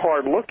took a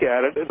hard look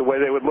at it, the way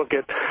they would look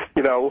at,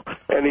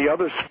 any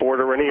other sport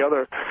or any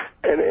other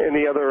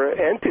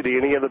entity,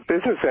 any other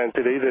business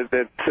entity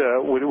that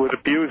would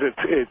abuse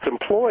its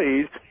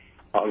employees,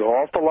 an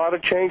awful lot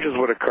of changes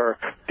would occur.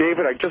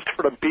 David, I just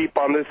heard a beep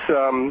on this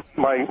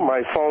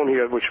my phone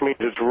here, which means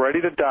it's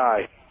ready to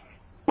die.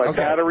 My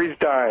battery's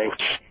dying.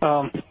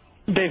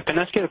 Dave, can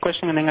I ask you a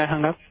question and then I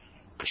hang up?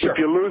 Sure. If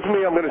you lose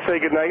me, I'm going to say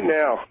goodnight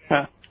now.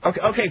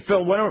 Okay,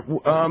 Phil, why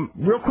don't,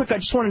 real quick, I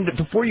just wanted to,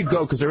 before you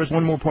go, because there was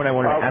one more point I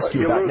wanted to ask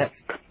you about.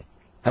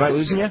 Am I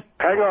losing you?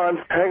 Hang on.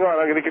 I'm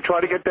going to try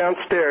to get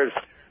downstairs.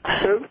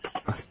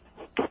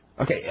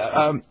 Okay,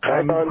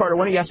 Carter,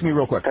 why don't you ask me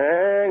real quick?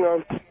 Hang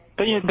on.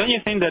 Don't you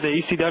think that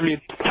the ECW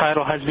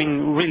title has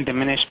been really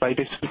diminished by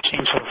this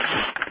change of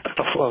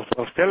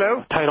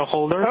Hello? title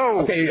holder? Oh,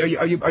 okay,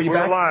 are you we're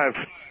back? Live.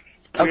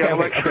 We have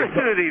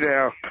electricity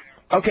now.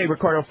 Okay,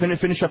 Ricardo,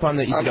 finish up on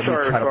the ECW I'm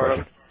sorry, title Ricardo.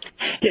 question.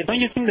 Yeah, don't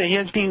you think that he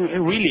has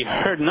been really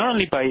hurt not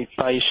only by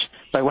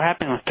what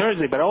happened on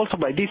Thursday, but also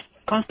by these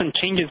constant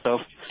changes of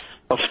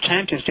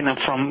champions,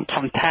 from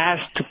Taz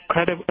to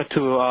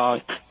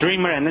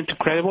Dreamer and then to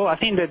Credible? I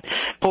think that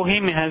Paul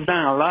Heyman has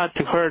done a lot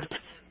to hurt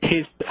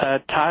his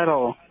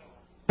title,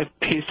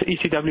 his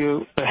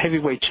ECW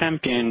heavyweight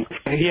champion.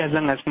 He has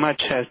done as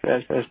much as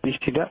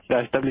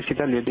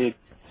WCW did.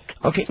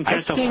 Okay, in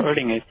terms of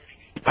hurting it.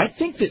 I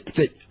think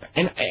that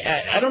and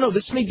I don't know,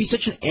 this may be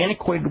such an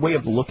antiquated way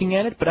of looking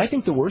at it, but I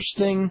think the worst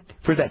thing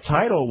for that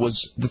title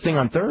was the thing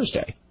on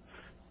Thursday.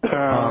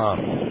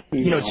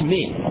 To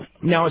me.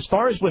 Now, as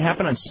far as what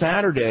happened on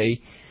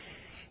Saturday,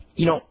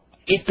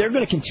 if they're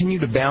going to continue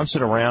to bounce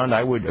it around,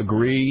 I would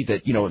agree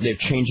that, they're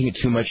changing it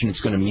too much and it's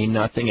going to mean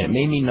nothing. And it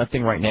may mean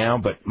nothing right now,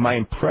 but my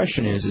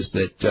impression is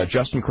that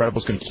Justin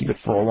Credible's going to keep it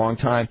for a long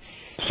time.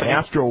 And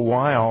after a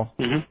while,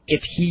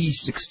 if he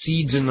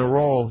succeeds in the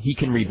role, he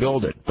can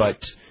rebuild it.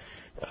 But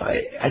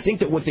I think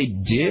that what they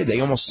did, they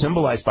almost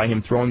symbolized by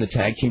him throwing the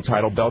tag team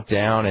title belt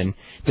down, and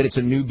that it's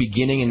a new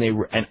beginning.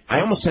 And I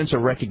almost sense a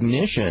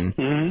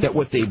recognition that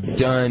what they've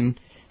done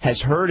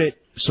has hurt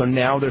it. So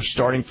now they're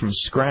starting from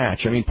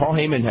scratch. I mean, Paul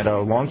Heyman had a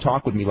long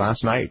talk with me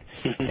last night,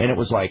 and it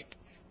was like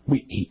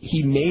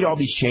he made all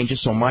these changes.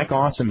 So Mike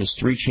Awesome is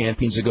 3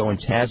 champions ago, and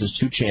Taz is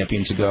 2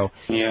 champions ago,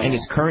 and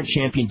his current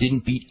champion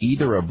didn't beat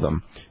either of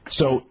them.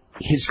 So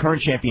his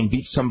current champion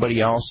beat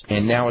somebody else,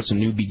 and now it's a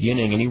new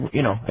beginning. And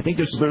he, I think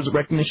there's a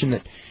recognition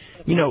that,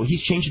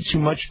 he's changed it too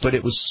much, but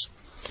it was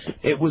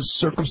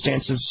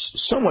circumstances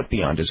somewhat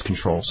beyond his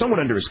control, somewhat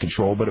under his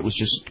control, but it was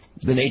just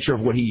the nature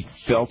of what he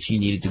felt he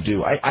needed to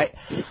do. I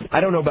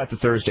don't know about the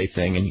Thursday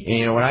thing,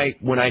 and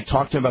when I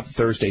talked to him about the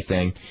Thursday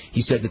thing,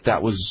 he said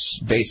that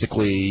was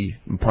basically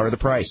part of the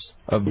price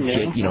of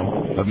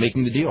of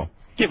making the deal.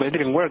 Yeah, but it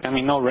didn't work. I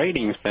mean, no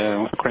ratings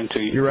according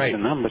to You're right. the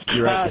numbers.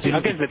 You're right. I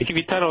guess the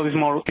TV title is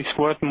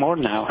worth more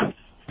now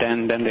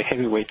than the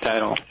heavyweight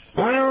title.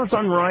 Well, I don't know, it's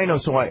on Rhino,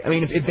 so I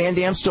mean, if Van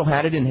Dam still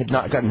had it and had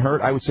not gotten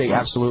hurt, I would say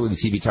absolutely the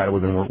TV title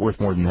would have been worth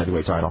more than the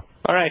heavyweight title.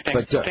 All right,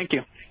 thank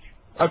you.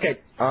 Okay,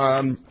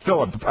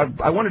 Philip,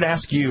 I wanted to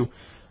ask you,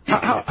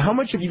 how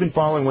much have you been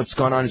following what's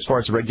gone on as far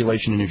as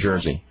regulation in New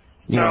Jersey?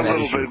 A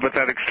little bit, but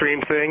that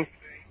extreme thing.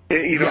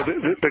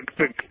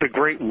 The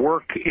great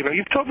work,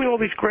 you've told me all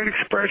these great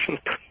expressions.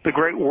 The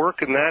great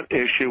work in that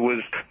issue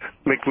was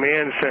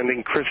McMahon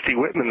sending Christy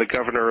Whitman, the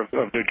governor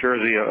of New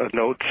Jersey, a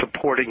note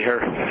supporting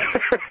her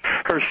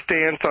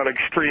stance on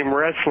extreme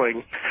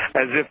wrestling,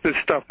 as if this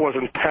stuff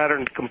wasn't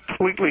patterned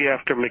completely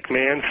after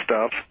McMahon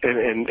stuff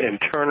and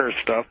Turner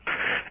stuff,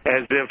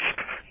 as if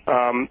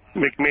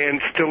McMahon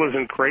still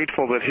isn't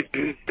grateful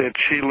that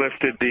she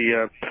lifted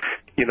the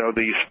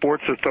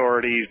sports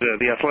authorities,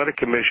 the athletic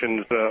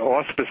commission's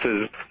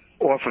auspices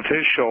off of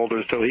his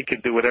shoulders, so he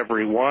could do whatever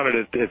he wanted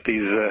at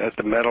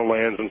the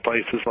Meadowlands and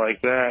places like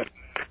that.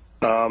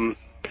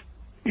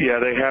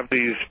 They have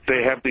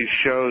these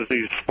shows,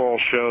 these fall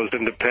shows,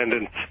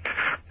 independents,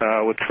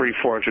 with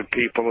 300-400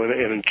 people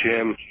in a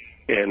gym,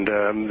 and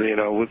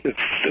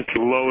it's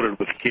loaded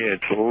with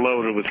kids,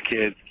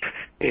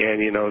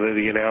 and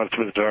the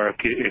announcements are,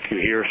 if you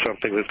hear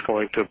something that's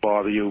going to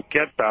bother you,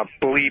 get the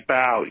bleep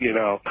out,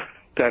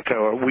 That's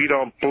how we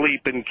don't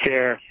bleep and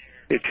care.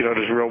 It's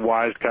this real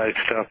wise guy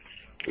stuff.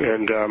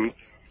 And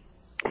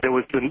there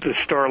was the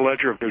Star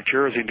Ledger of New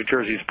Jersey. New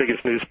Jersey's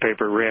biggest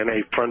newspaper ran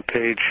a front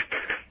page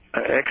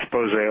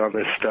expose on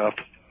this stuff.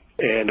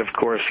 And of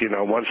course,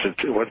 once it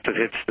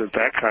hits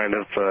that kind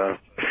of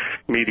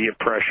media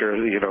pressure,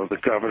 the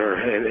governor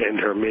and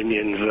her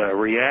minions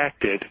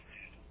reacted.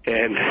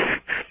 And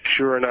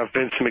sure enough,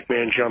 Vince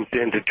McMahon jumped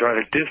in to try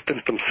to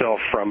distance himself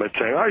from it,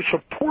 saying, "I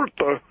support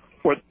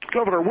what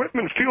Governor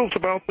Whitman feels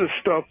about this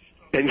stuff."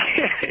 And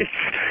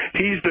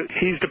he's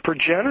the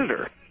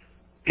progenitor.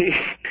 He's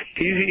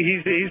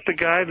the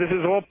guy this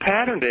is all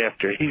patterned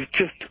after. He's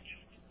just,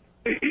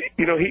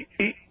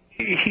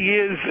 he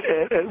is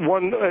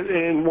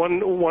in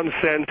one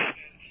sense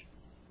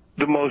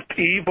the most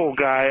evil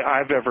guy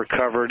I've ever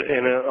covered,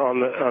 and on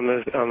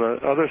the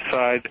other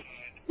side,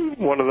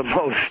 one of the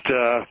most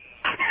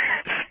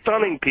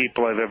stunning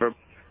people I've ever.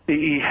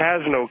 He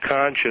has no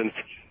conscience.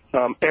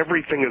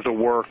 Everything is a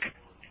work,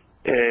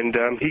 and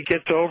he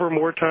gets over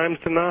more times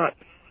than not.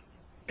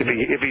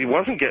 If he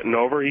wasn't getting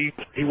over, he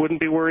wouldn't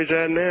be where he's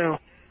at now.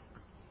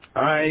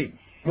 I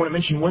want to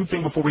mention one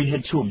thing before we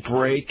head to a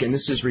break, and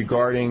this is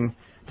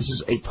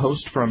a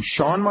post from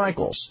Shawn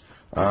Michaels.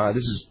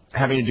 This is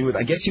having to do with,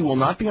 I guess he will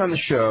not be on the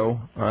show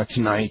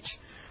tonight.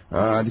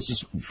 This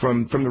is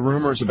from the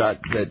rumors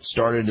that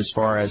started as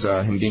far as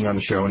him being on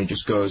the show, and he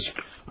just goes,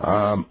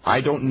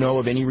 I don't know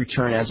of any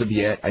return as of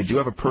yet. I do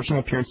have a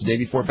personal appearance the day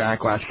before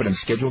Backlash, but I'm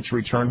scheduled to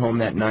return home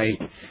that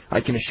night.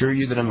 I can assure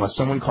you that unless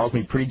someone calls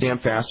me pretty damn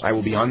fast, I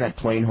will be on that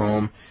plane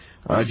home.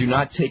 Do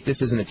not take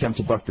this as an attempt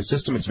to buck the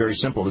system. It's very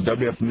simple. The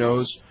WWF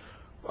knows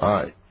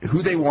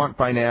who they want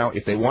by now.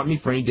 If they want me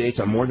for any dates,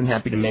 I'm more than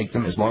happy to make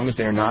them, as long as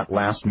they are not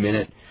last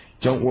minute.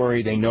 Don't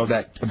worry, they know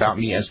that about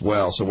me as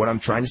well. So what I'm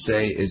trying to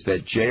say is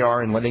that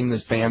JR and letting the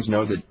fans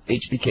know that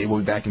HBK will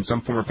be back in some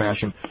form or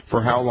fashion.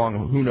 For how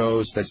long, who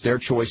knows? That's their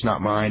choice,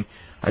 not mine.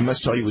 I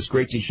must tell you, it was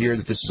great to hear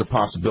that this is a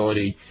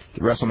possibility.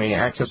 The WrestleMania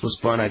Access was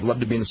fun. I'd love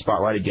to be in the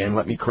spotlight again.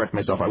 Let me correct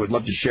myself. I would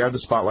love to share the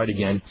spotlight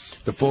again.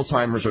 The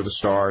full-timers are the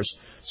stars.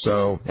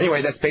 So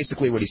anyway, that's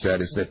basically what he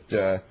said, is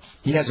that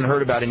he hasn't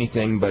heard about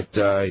anything, but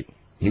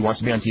he wants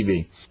to be on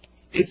TV.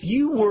 If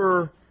you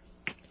were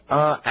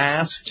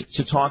asked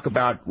to talk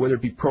about whether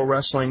it be pro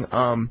wrestling,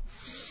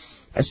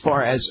 as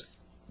far as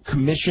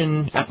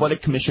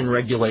athletic commission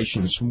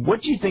regulations,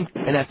 what do you think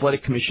an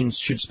athletic commission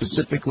should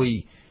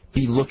specifically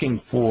be looking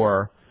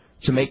for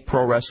to make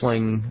pro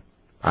wrestling,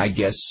 I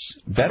guess,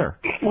 better?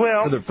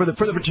 Well, for the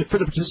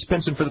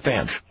participants and for the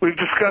fans. We've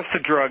discussed the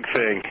drug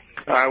thing.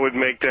 I would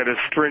make that as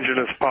stringent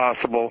as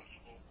possible.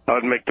 I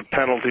would make the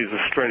penalties as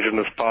stringent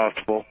as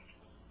possible.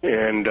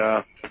 And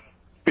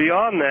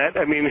beyond that,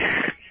 I mean,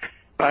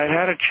 I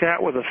had a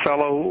chat with a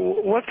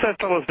fellow. What's that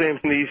fellow's name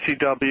from the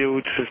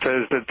ECW who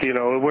says that,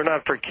 we're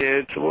not for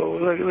kids?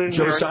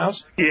 Joe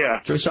Styles?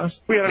 Yeah. Joe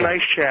Styles? We had a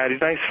nice chat.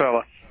 He's a nice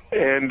fella.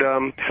 And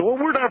he said, well,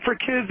 we're not for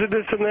kids and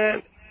this and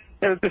that.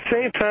 And at the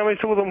same time, I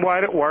said, well, then why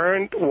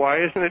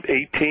isn't it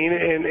 18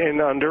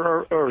 and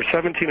under or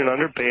 17 and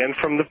under banned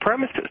from the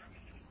premises?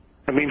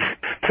 I mean,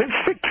 Vince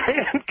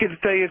McMahon can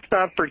say it's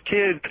not for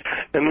kids,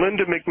 and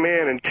Linda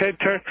McMahon and Ted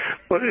Turner,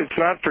 well, it's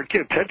not for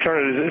kids. Ted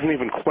Turner isn't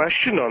even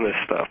questioned on this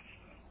stuff.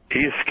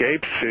 He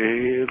escapes.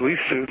 At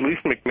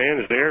least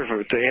McMahon is there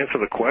to answer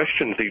the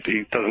questions.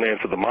 He doesn't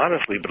answer them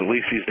honestly, but at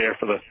least he's there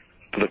for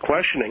the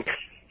questioning.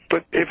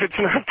 But if it's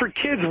not for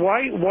kids,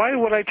 why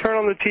would I turn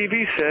on the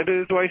TV set?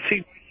 Do I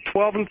see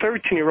 12 and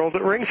 13-year-olds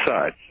at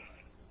ringside?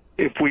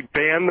 If we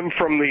ban them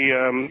from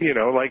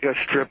the, like a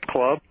strip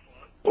club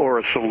or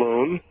a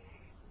saloon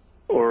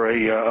or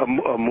a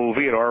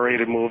movie, an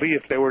R-rated movie,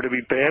 if they were to be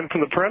banned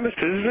from the premises,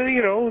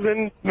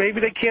 then maybe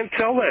they can't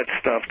sell that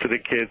stuff to the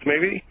kids.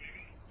 Maybe,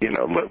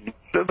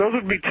 those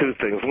would be two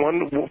things.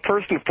 One,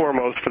 first and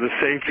foremost, for the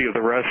safety of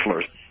the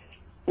wrestlers.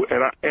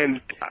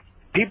 And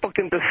people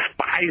can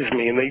despise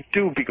me, and they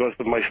do because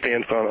of my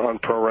stance on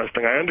pro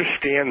wrestling. I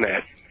understand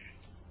that.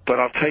 But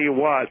I'll tell you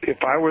what,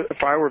 if I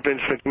were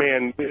Vince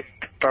McMahon, if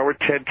I were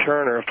Ted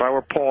Turner, if I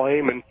were Paul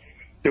Heyman,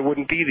 there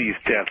wouldn't be these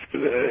deaths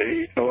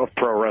of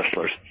pro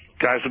wrestlers.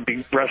 Guys would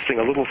be wrestling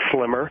a little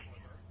slimmer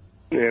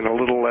and a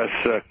little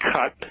less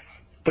cut,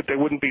 but they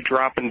wouldn't be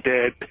dropping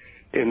dead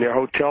in their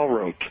hotel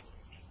rooms.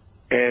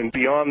 And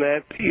beyond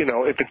that,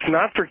 if it's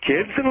not for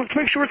kids, then let's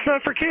make sure it's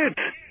not for kids.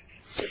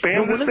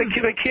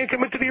 They can't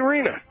come into the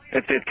arena.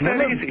 It's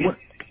that easy.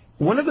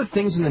 One of the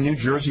things in the New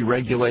Jersey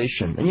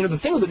regulation, and the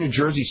thing with the New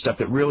Jersey stuff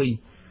that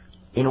really,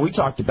 we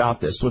talked about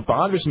this. What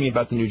bothers me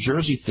about the New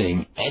Jersey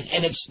thing,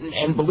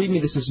 and believe me,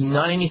 this is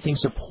not anything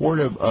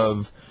supportive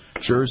of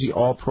Jersey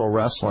All Pro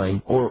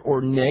Wrestling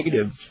or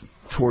negative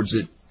towards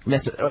it.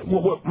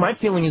 My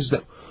feeling is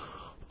that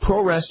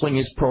pro wrestling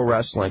is pro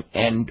wrestling,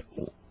 and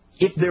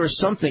if there is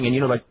something,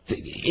 and like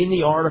in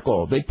the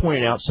article, they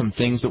pointed out some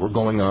things that were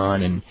going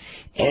on,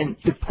 and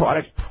the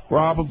product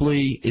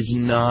probably is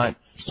not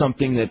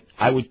something that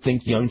I would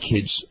think young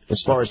kids,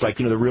 as far as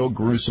the real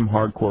gruesome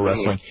hardcore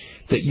wrestling,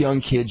 that young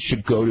kids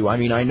should go to. I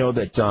mean, I know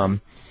that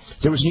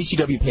there was an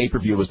ECW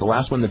pay-per-view. It was the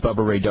last one that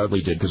Bubba Ray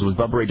Dudley did, because it was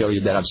Bubba Ray Dudley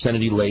did that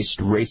obscenity-laced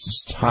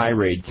racist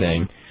tirade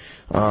thing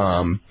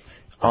on,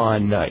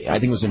 I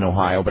think it was in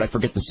Ohio, but I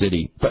forget the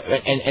city. But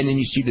and then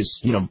you see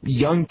this,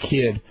 young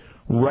kid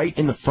right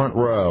in the front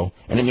row,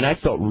 and I mean, I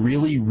felt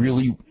really,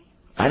 really,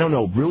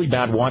 really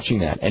bad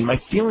watching that. And my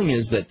feeling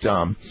is that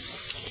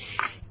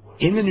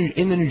in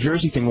the New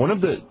Jersey thing, one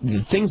of the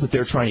things that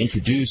they're trying to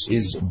introduce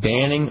is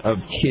banning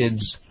of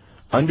kids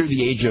under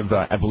the age of,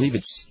 I believe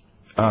it's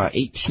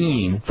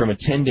 18, from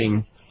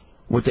attending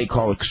what they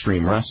call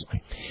extreme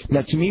wrestling.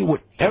 Now, to me,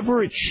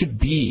 whatever it should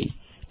be,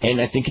 and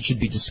I think it should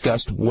be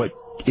discussed what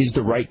is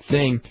the right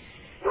thing,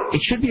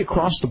 it should be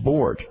across the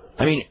board.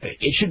 I mean,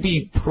 it should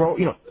be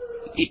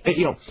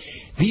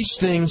these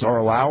things are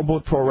allowable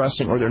at pro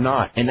wrestling or they're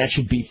not, and that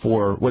should be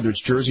for whether it's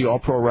Jersey All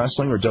Pro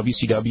Wrestling or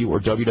WCW or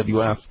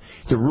WWF.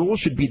 The rules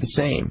should be the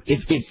same.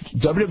 If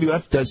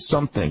WWF does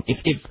something,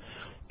 if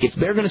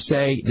they're going to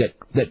say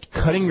that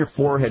cutting your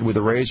forehead with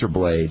a razor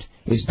blade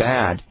is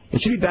bad,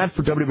 it should be bad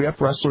for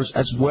WWF wrestlers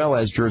as well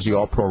as Jersey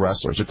All Pro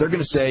wrestlers. If they're going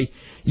to say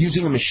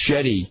using a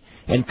machete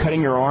and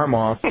cutting your arm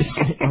off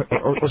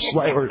or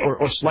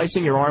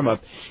slicing your arm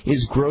up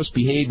is gross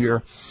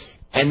behavior,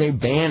 and they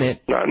ban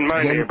it. Not in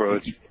my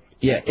neighborhood.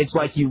 Yeah, it's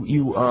like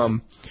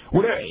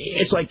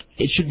it's like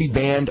it should be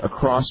banned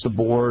across the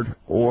board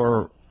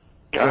or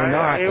not.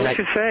 I know what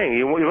you're saying.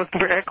 You're looking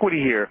for equity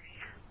here,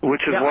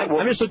 which is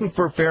I'm just looking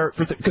for fair,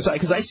 because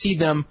I see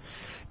them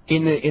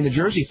in the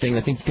Jersey thing.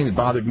 I think the thing that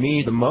bothered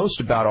me the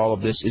most about all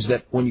of this is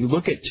that when you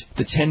look at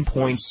the 10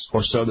 points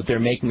or so that they're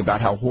making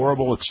about how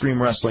horrible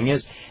extreme wrestling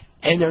is,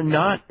 and they're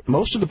not.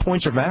 Most of the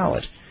points are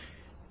valid.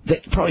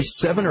 That probably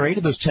 7 or 8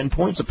 of those 10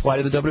 points apply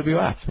to the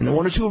WWF, and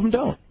 1 or 2 of them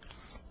don't.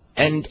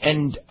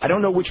 And I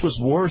don't know which was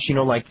worse,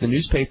 like the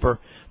newspaper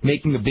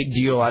making a big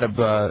deal out of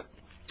the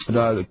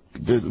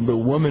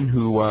woman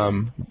who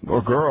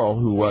or girl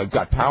who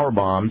got power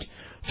bombed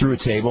through a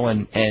table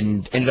and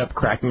ended up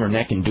cracking her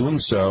neck in doing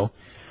so,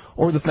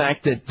 or the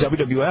fact that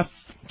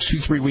WWF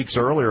 2-3 weeks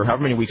earlier,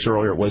 however many weeks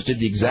earlier it was, did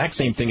the exact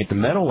same thing at the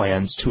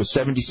Meadowlands to a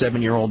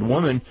 77-year-old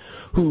woman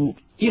who,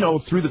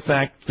 through the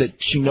fact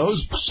that she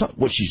knows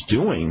what she's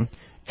doing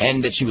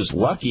and that she was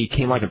lucky,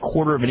 came like a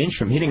quarter of an inch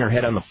from hitting her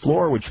head on the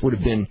floor, which would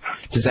have been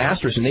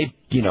disastrous. And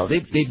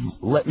they've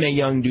let Mae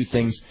Young do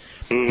things.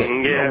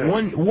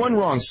 That, one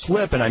wrong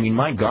slip, and I mean,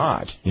 my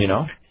God,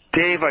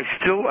 Dave, I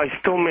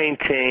still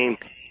maintain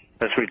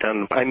that's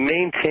redundant. I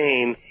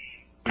maintain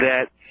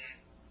that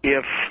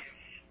if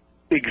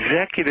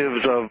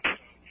executives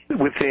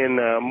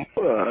within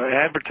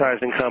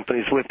advertising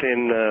companies,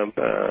 within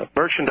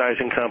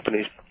merchandising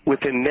companies,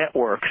 within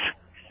networks,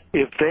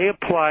 if they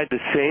applied the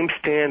same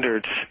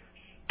standards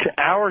to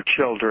our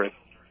children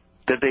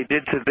that they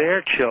did to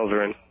their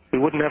children, we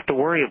wouldn't have to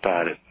worry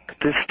about it.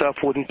 This stuff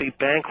wouldn't be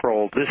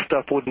bankrolled. This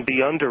stuff wouldn't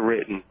be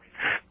underwritten.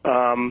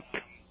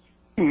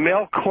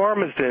 Mel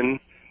Karmazin,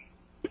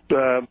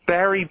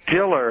 Barry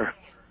Diller,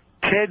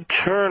 Ted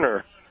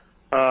Turner,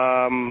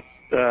 the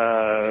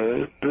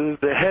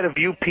head of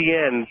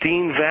UPN,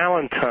 Dean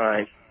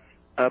Valentine,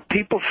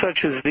 people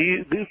such as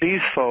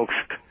these folks,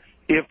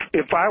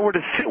 if I were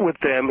to sit with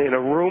them in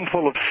a room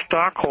full of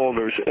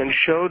stockholders and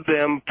showed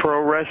them pro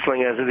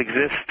wrestling as it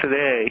exists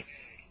today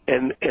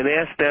and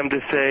asked them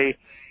to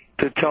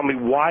tell me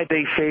why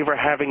they favor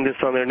having this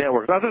on their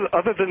network,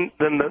 other than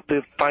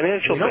the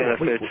financial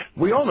benefits.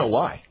 We all know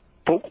why.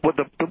 But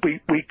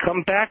we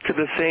come back to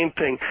the same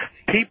thing.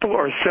 People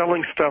are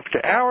selling stuff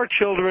to our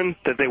children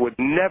that they would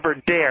never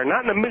dare,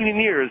 not in a million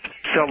years,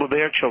 sell to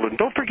their children.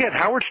 Don't forget,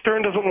 Howard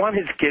Stern doesn't want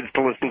his kids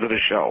to listen to the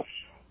show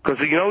because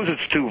he knows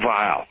it's too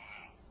vile.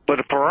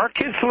 But for our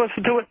kids to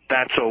listen to it,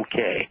 that's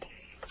okay.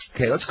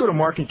 Okay, let's go to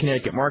Mark in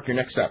Connecticut. Mark, you're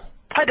next up.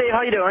 Hi, Dave.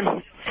 How you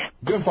doing?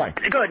 Doing fine.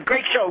 Good.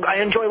 Great show. I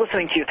enjoy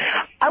listening to you.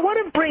 I want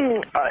to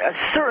bring a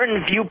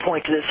certain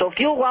viewpoint to this, so if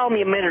you'll allow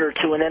me a minute or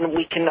two, and then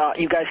we can,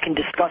 you guys can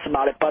discuss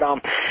about it. But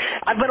I've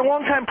been a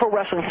long-time pro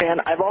wrestling fan.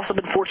 I've also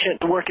been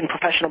fortunate to work in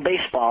professional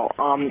baseball.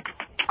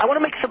 I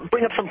want to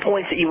bring up some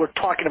points that you were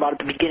talking about at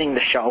the beginning of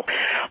the show.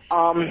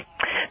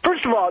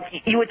 First of all,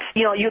 you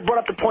had brought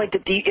up the point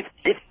that if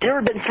there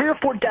had been 3 or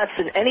 4 deaths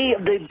in any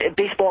of the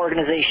baseball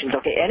organizations,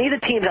 okay, any of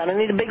the teams on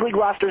any of the big league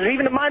rosters or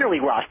even the minor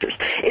league rosters,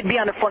 it'd be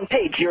on the front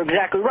page. You're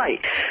exactly right.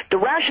 The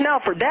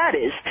rationale for that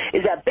is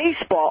that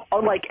baseball,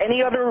 unlike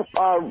any other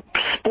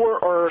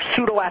sport or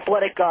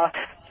pseudo-athletic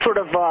sort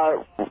of,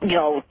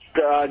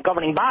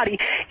 governing body,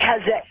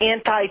 has that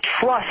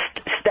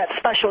antitrust, that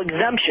special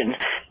exemption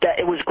that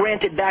it was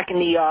granted back in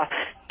the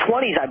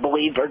 20s, I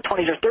believe, or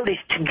 20s or 30s.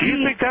 Do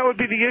you think that would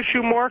be the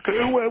issue, Mark?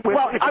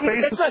 Well, I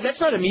mean, that's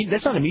not an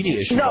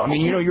immediate issue. No. I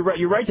mean, you're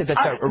right that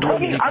that's a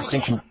really unique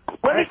distinction.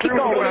 Let me keep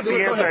going. Let me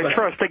keep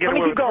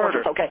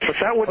going. Okay. But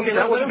that wouldn't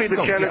be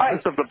the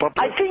genesis of the public.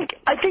 I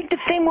think the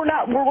thing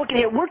we're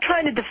looking at, we're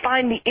trying to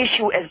define the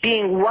issue as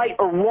being right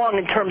or wrong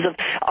in terms of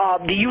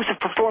the use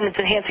of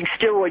performance-enhancing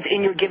steroids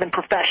in your given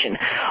profession.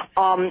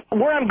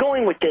 Where I'm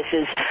going with this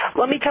is,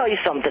 let me tell you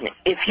something.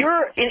 If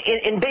you're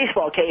in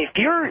baseball, okay, if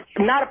you're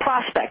not a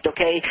prospect,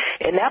 okay,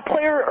 and that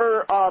player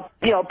or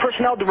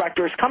personnel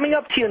director is coming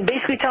up to you and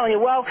basically telling you,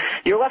 well,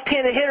 you're a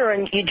left-handed hitter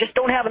and you just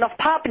don't have enough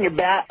pop in your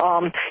bat,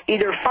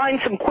 either find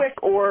some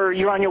quick or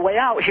you're on your way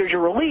out, here's your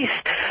release,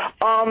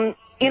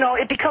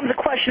 it becomes a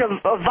question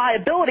of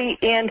viability,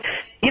 and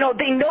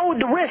they know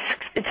the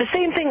risks. It's the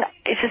same thing.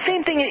 It's the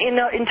same thing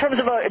in terms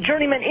of a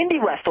journeyman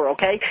indie wrestler.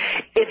 Okay,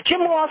 if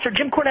Jim Ross or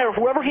Jim Cornette or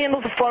whoever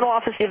handles the front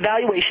office, the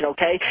evaluation,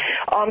 okay,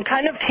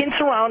 kind of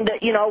hints around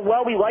that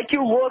well, we like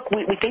your look,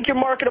 we think you're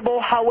marketable.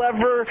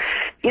 However,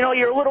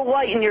 you're a little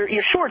light in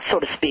your shorts, so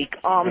to speak.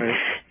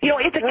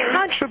 It's a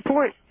conscious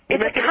point.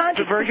 It's a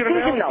conscious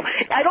decision, though.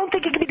 I don't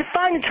think it can be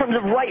defined in terms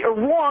of right or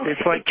wrong.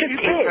 It's like it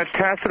just is. That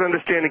tacit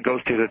understanding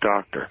goes to the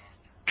doctor.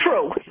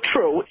 True.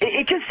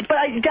 But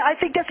I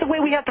think that's the way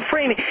we have to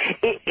frame it.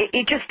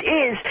 It just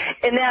is,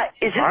 and that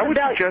is. I would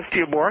suggest to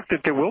you, Mark,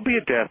 that there will be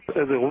a death.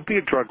 There will be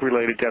a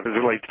drug-related death as it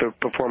relates to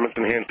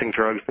performance-enhancing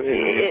drugs.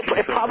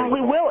 It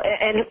probably will,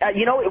 and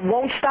it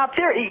won't stop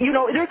there.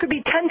 There could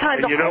be 10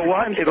 times. And you know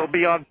what? It'll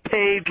be on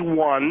page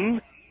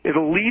 1.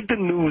 It'll lead the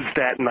news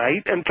that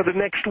night, and for the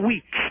next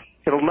week.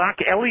 It'll knock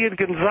Elliot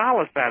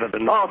Gonzalez out of the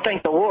news. Oh,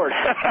 thank the Lord.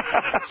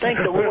 Thank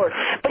the Lord.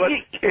 But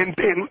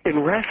in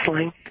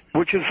wrestling,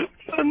 which is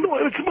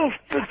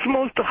it's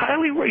most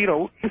highly,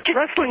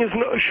 wrestling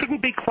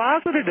shouldn't be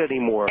closeted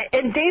anymore.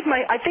 And Dave,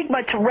 I think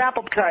to wrap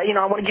up, I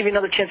want to give you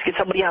another chance to get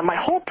somebody on. My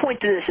whole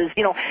point to this is,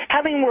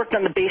 having worked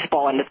on the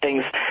baseball end of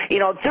things,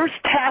 there's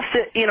tasks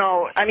that,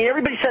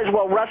 everybody says,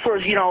 well,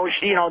 wrestlers,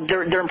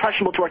 they're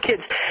impressionable to our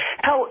kids.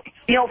 Hell,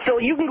 Phil,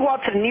 you can go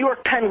out to the New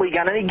York Penn League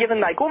on any given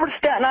night. Go over to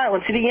Staten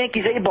Island, see the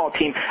Yankees A-ball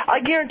team. I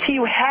guarantee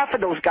you half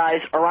of those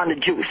guys are on the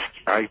juice.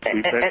 And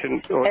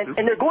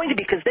they're going to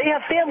be because they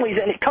have families,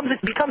 and it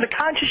becomes a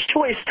conscious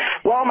choice.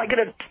 Well, am I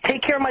going to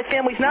take care of my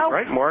families now?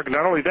 Right, Mark.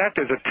 Not only that,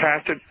 there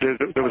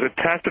was a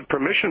tacit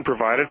permission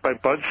provided by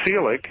Bud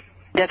Selig.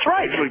 That's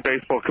right. Major League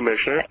Baseball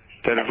commissioner.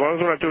 That as long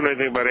as we're not doing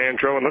anything about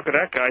Andro, and look at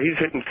that guy, he's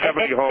hitting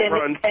 70 home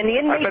runs. And the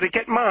inmates, I better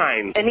get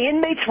mine. And the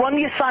inmates run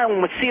the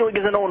asylum with Selig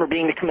as an owner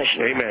being the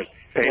commissioner. Amen.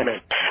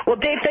 Yes. Well,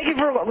 Dave, thank you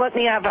for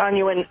letting me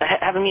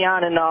having me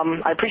on, and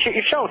I appreciate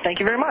your show. Thank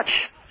you very much.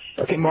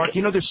 Okay, Mark,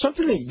 there's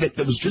something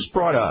that was just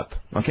brought up,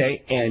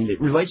 okay, and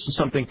it relates to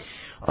something,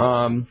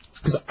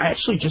 because I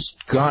actually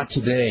just got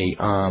today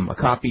a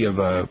copy of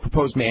a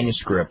proposed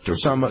manuscript, or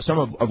some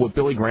of what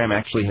Billy Graham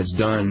actually has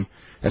done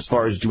as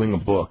far as doing a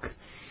book.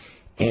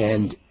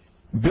 And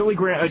Billy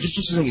Graham,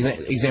 just as an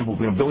example,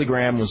 Billy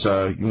Graham was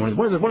one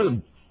of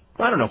the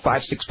I don't know,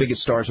 5-6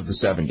 biggest stars of the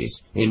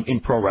 70s in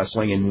pro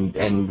wrestling,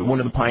 and one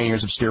of the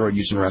pioneers of steroid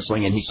use in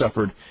wrestling, and he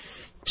suffered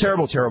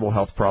terrible, terrible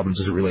health problems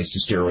as it relates to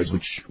steroids,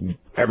 which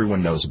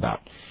everyone knows about.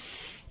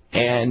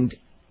 And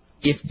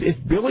if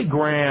Billy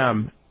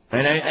Graham,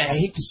 and I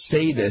hate to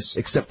say this,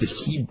 except that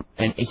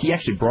he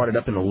actually brought it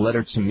up in a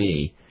letter to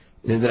me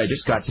that I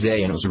just got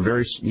today, and it was a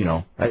very,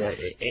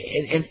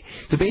 and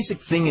the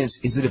basic thing is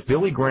that if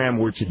Billy Graham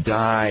were to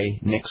die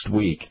next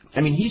week,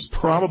 I mean, he's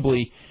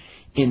probably,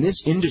 in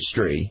this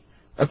industry,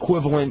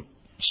 equivalent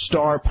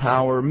star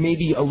power,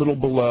 maybe a little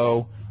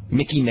below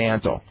Mickey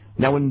Mantle.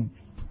 Now,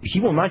 he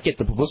will not get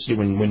the publicity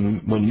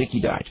when Mickey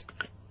died.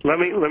 Let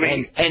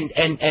me.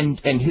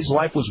 And his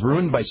life was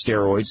ruined by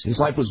steroids. His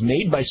life was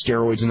made by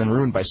steroids and then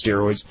ruined by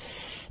steroids.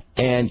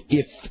 And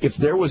if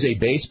there was a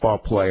baseball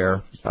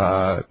player,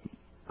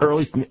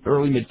 early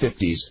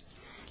mid-50s,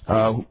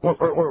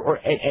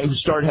 who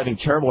started having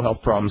terrible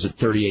health problems at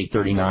 38,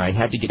 39,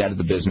 had to get out of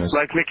the business.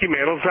 Like Mickey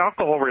Mantle's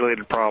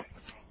alcohol-related problem.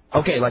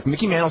 Okay, like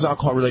Mickey Mantle's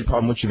alcohol-related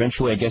problem, which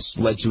eventually, I guess,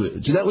 led to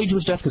it. Did that lead to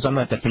his death? Because I'm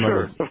not that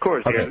familiar. Sure, of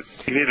course. Okay.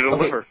 He needed a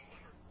liver.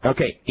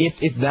 Okay,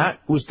 if that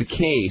was the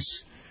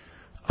case,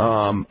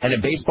 and a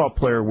baseball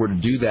player were to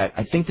do that,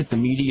 I think that the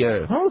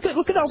media... Oh,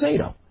 look at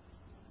Alzado.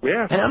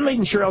 Yeah. And I'm not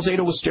even sure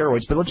Alzado was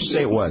steroids, but let's just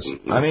say it was.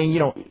 I mean,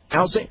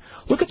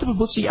 look at the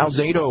publicity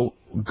Alzado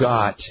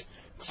got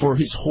for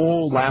his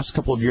whole last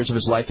couple of years of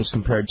his life as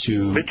compared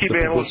to Mickey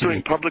Mantle was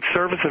doing public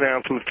service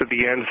announcements at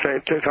the end,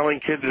 telling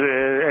kids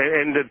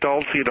and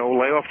adults, lay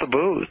off the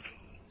booze.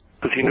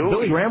 Because he knew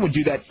Billy Graham would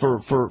do that for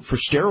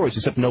steroids,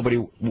 except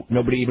nobody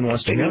even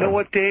wants to hear. You know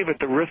what, Dave? At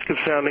the risk of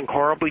sounding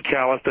horribly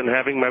callous and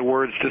having my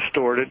words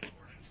distorted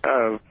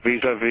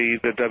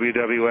vis-a-vis the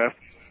WWF,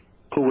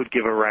 who would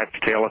give a rat's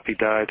tail if he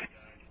died?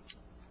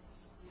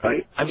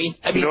 Right? I mean,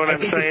 you know what I'm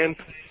saying?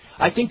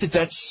 I think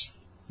that's,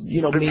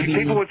 maybe...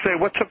 People would say,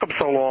 what took him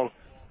so long?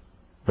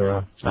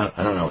 I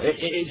don't know.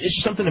 It's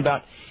just something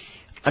about...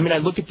 I mean, I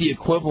look at the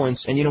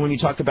equivalents, and, when you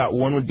talk about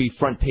one would be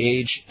front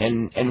page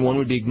and one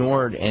would be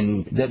ignored,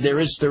 and there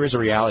is a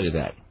reality to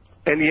that.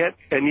 And yet,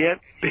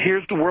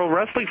 here's the World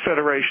Wrestling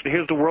Federation.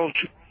 Here's the World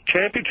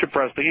Championship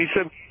Wrestling. He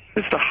said,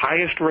 this is the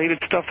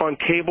highest-rated stuff on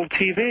cable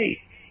TV.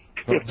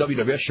 Well,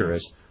 WWF sure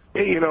is.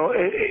 And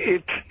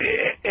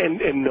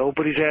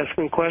nobody's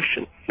asking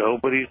questions.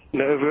 Nobody's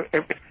never.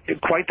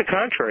 Quite the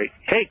contrary.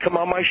 Hey, come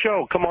on my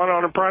show. Come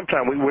on in prime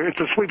time.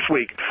 It's a sweeps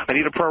week. I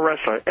need a pro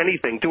wrestler.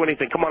 Anything, do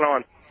anything. Come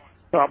on.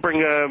 I'll bring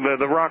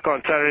The Rock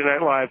on Saturday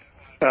Night Live.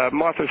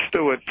 Martha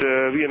Stewart.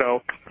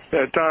 Don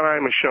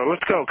Imus show.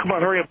 Let's go. Come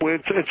on, hurry up.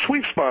 It's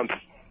sweeps month.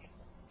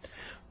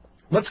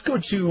 Let's go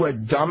to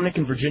Dominic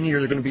in Virginia.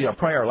 You're going to be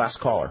probably our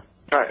last caller.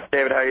 All right,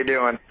 David. How you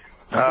doing?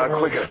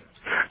 Really good.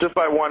 Just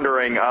by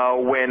wondering,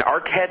 when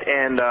Arquette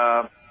and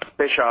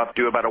Bischoff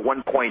do about a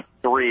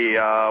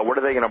 1.3, what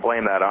are they going to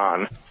blame that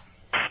on?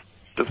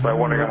 Just by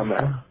wondering on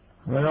that.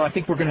 Well, I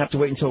think we're going to have to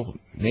wait until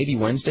maybe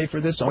Wednesday for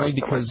this, only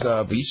because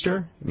of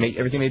Easter.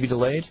 Everything may be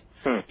delayed.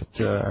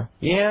 But,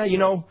 yeah,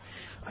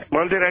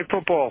 Monday Night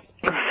Football.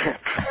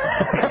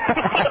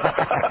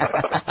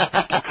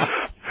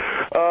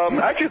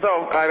 Actually,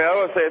 though, I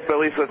would say it's at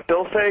least with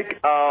Phil's sake.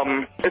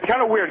 It's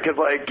kind of weird because,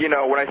 when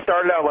I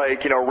started out,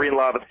 reading a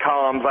lot of his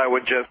columns, I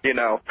would just, be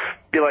like,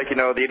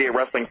 the idiot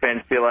wrestling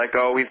fans, be like,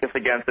 oh, he's just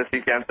against this,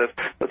 he's against this.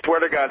 But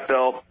swear to God,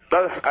 Phil,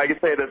 I can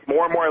say this,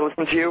 more and more I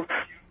listen to you,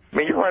 I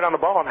mean, you're right on the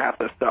ball on half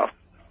this stuff.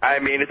 I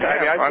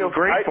feel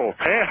grateful.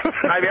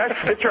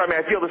 It's true.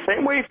 I feel the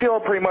same way you feel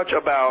pretty much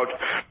about,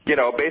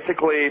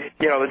 basically,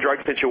 the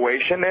drug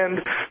situation.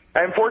 And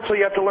unfortunately,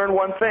 you have to learn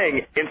one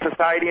thing. In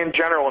society in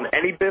general, in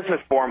any business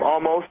form,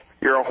 almost,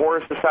 you're a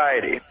horror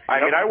society.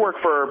 I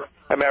work for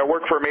a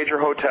major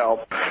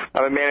hotel.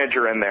 I'm a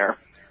manager in there.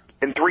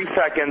 In 3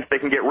 seconds, they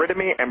can get rid of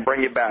me and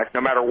bring you back. No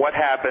matter what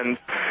happens,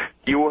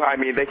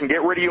 they can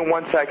get rid of you in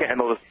 1 second and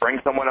they'll just bring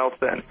someone else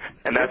in.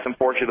 And that's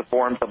unfortunately the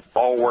forms of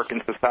all work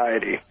in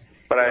society.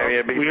 But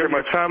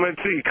your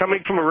comments,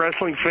 coming from a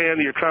wrestling fan,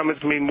 your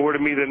comments mean more to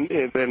me than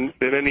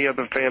any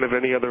other fan of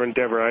any other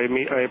endeavor.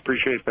 I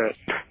appreciate that.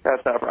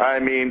 That's not. I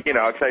pretty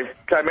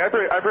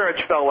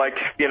much felt like,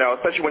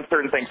 especially when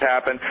certain things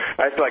happen,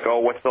 I feel like, oh,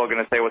 what's Phil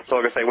going to say? What's Phil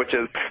going to say? Which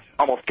is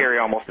almost scary,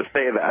 almost to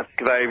say that,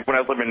 because when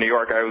I was living in New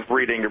York, I was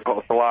reading your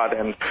post a lot,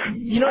 and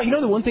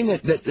the one thing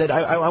that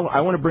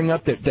I want to bring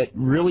up that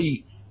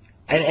really,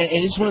 and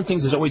it's one of the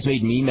things that's always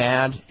made me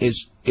mad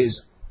is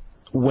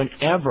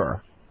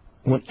whenever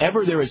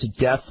there is a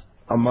death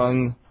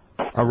among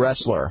a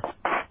wrestler,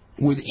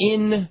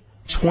 within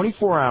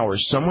 24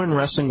 hours, someone in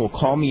wrestling will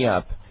call me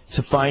up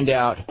to find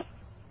out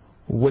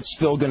what's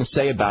Phil going to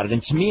say about it.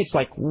 And to me, it's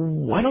like,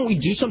 why don't we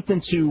do something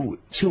to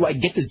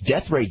get this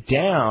death rate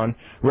down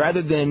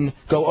rather than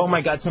go, oh,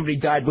 my God, somebody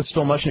died. What's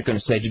Phil MUCHNICK going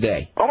to say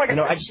today? Oh, my God.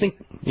 I just think,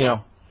 That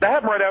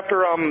happened right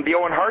after the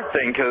Owen Hart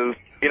thing, because...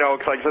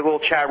 it's like a little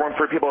chat room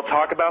for people to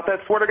talk about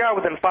that. Swear to God,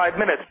 within 5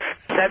 minutes,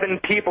 7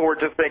 people were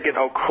just thinking,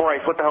 oh,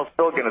 Christ, what the hell's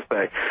Phil going to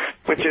say?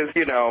 Which is,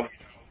 it's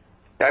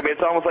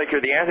almost like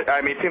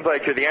it seems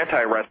like you're the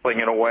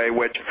anti-wrestling in a way,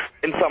 which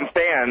in some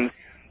fans,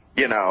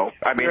 you're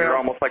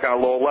almost like on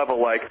a low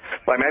level, like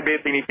maybe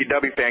it's an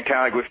ECW fan,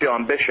 kind of like we feel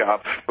on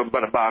Bischoff,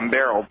 but a bottom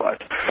barrel,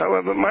 but.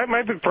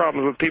 My big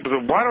problem with people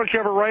is, why don't you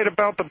ever write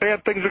about the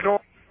bad things that go on?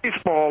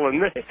 Baseball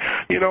and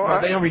they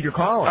don't read your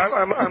columns.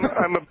 I'm an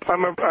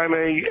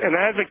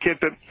advocate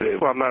that,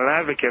 well, I'm not an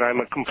advocate.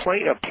 I'm a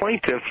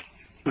plaintiff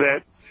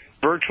that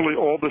virtually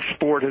all the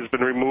sport has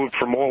been removed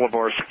from all of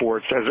our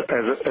sports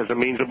as a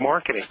means of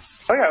marketing.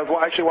 Oh yeah, I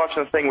was actually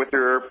watching this thing with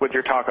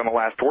your talk on the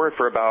last word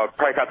for about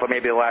probably got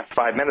maybe the last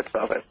 5 minutes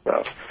of it.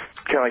 So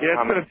kind of like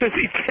it's been a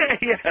busy day.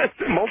 Yes,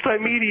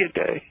 multimedia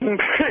day.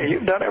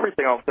 You've done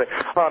everything I'll say.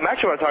 Actually,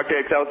 I want to talk to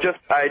you because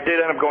I did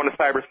end up going to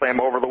CyberSlam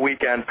over the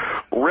weekend.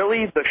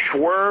 Really, the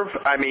swerve.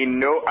 I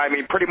mean,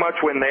 pretty much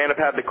when they ended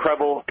up having the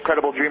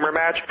Credible Dreamer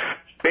match.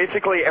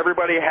 Basically,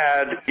 everybody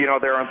had,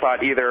 their own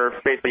thought. Either,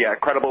 basically,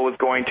 Credible was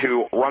going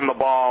to run the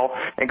ball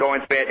and go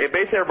into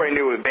basically, everybody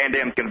knew Van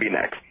Dam's going to be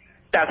next.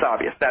 That's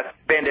obvious. That's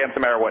Van Dam's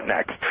no matter what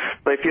next.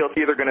 They feel it's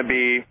either going to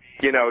be,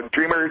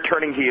 Dreamer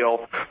turning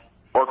heel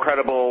or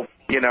Credible,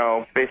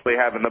 basically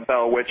having the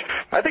bell, which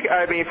from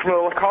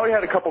the call you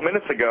had a couple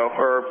minutes ago,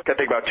 or I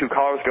think about 2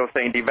 callers ago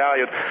saying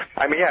devalued,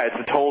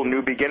 it's a total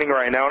new beginning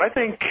right now, and I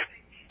think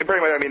pretty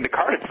much, the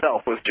card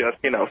itself was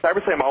just,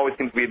 CyberSlam always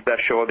seems to be the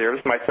best show there. This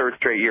is my 3rd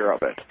straight year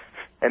of it,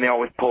 and they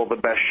always pull the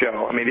best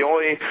show. The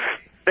only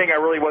thing I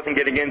really wasn't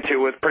getting into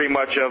was pretty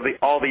much of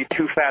all the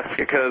Too Fats,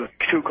 because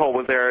Too Cold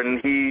was there,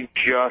 and he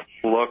just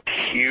looked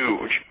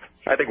huge.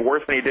 I think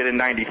worse than he did in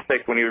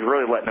 '96 when he was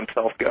really letting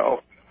himself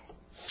go.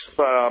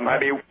 But,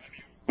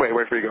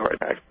 wait for you to go right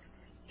next.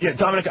 Yeah,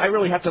 Dominic, I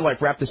really have to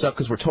wrap this up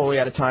because we're totally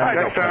out of time.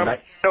 All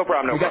right, no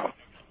problem.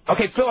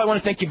 Okay, Phil, I want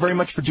to thank you very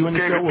much for doing the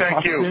show. We'll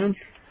talk soon.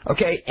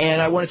 Okay,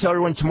 and I want to tell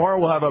everyone tomorrow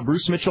we'll have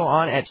Bruce Mitchell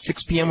on at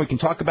 6 p.m. We can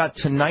talk about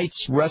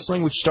tonight's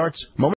wrestling, which starts momentarily.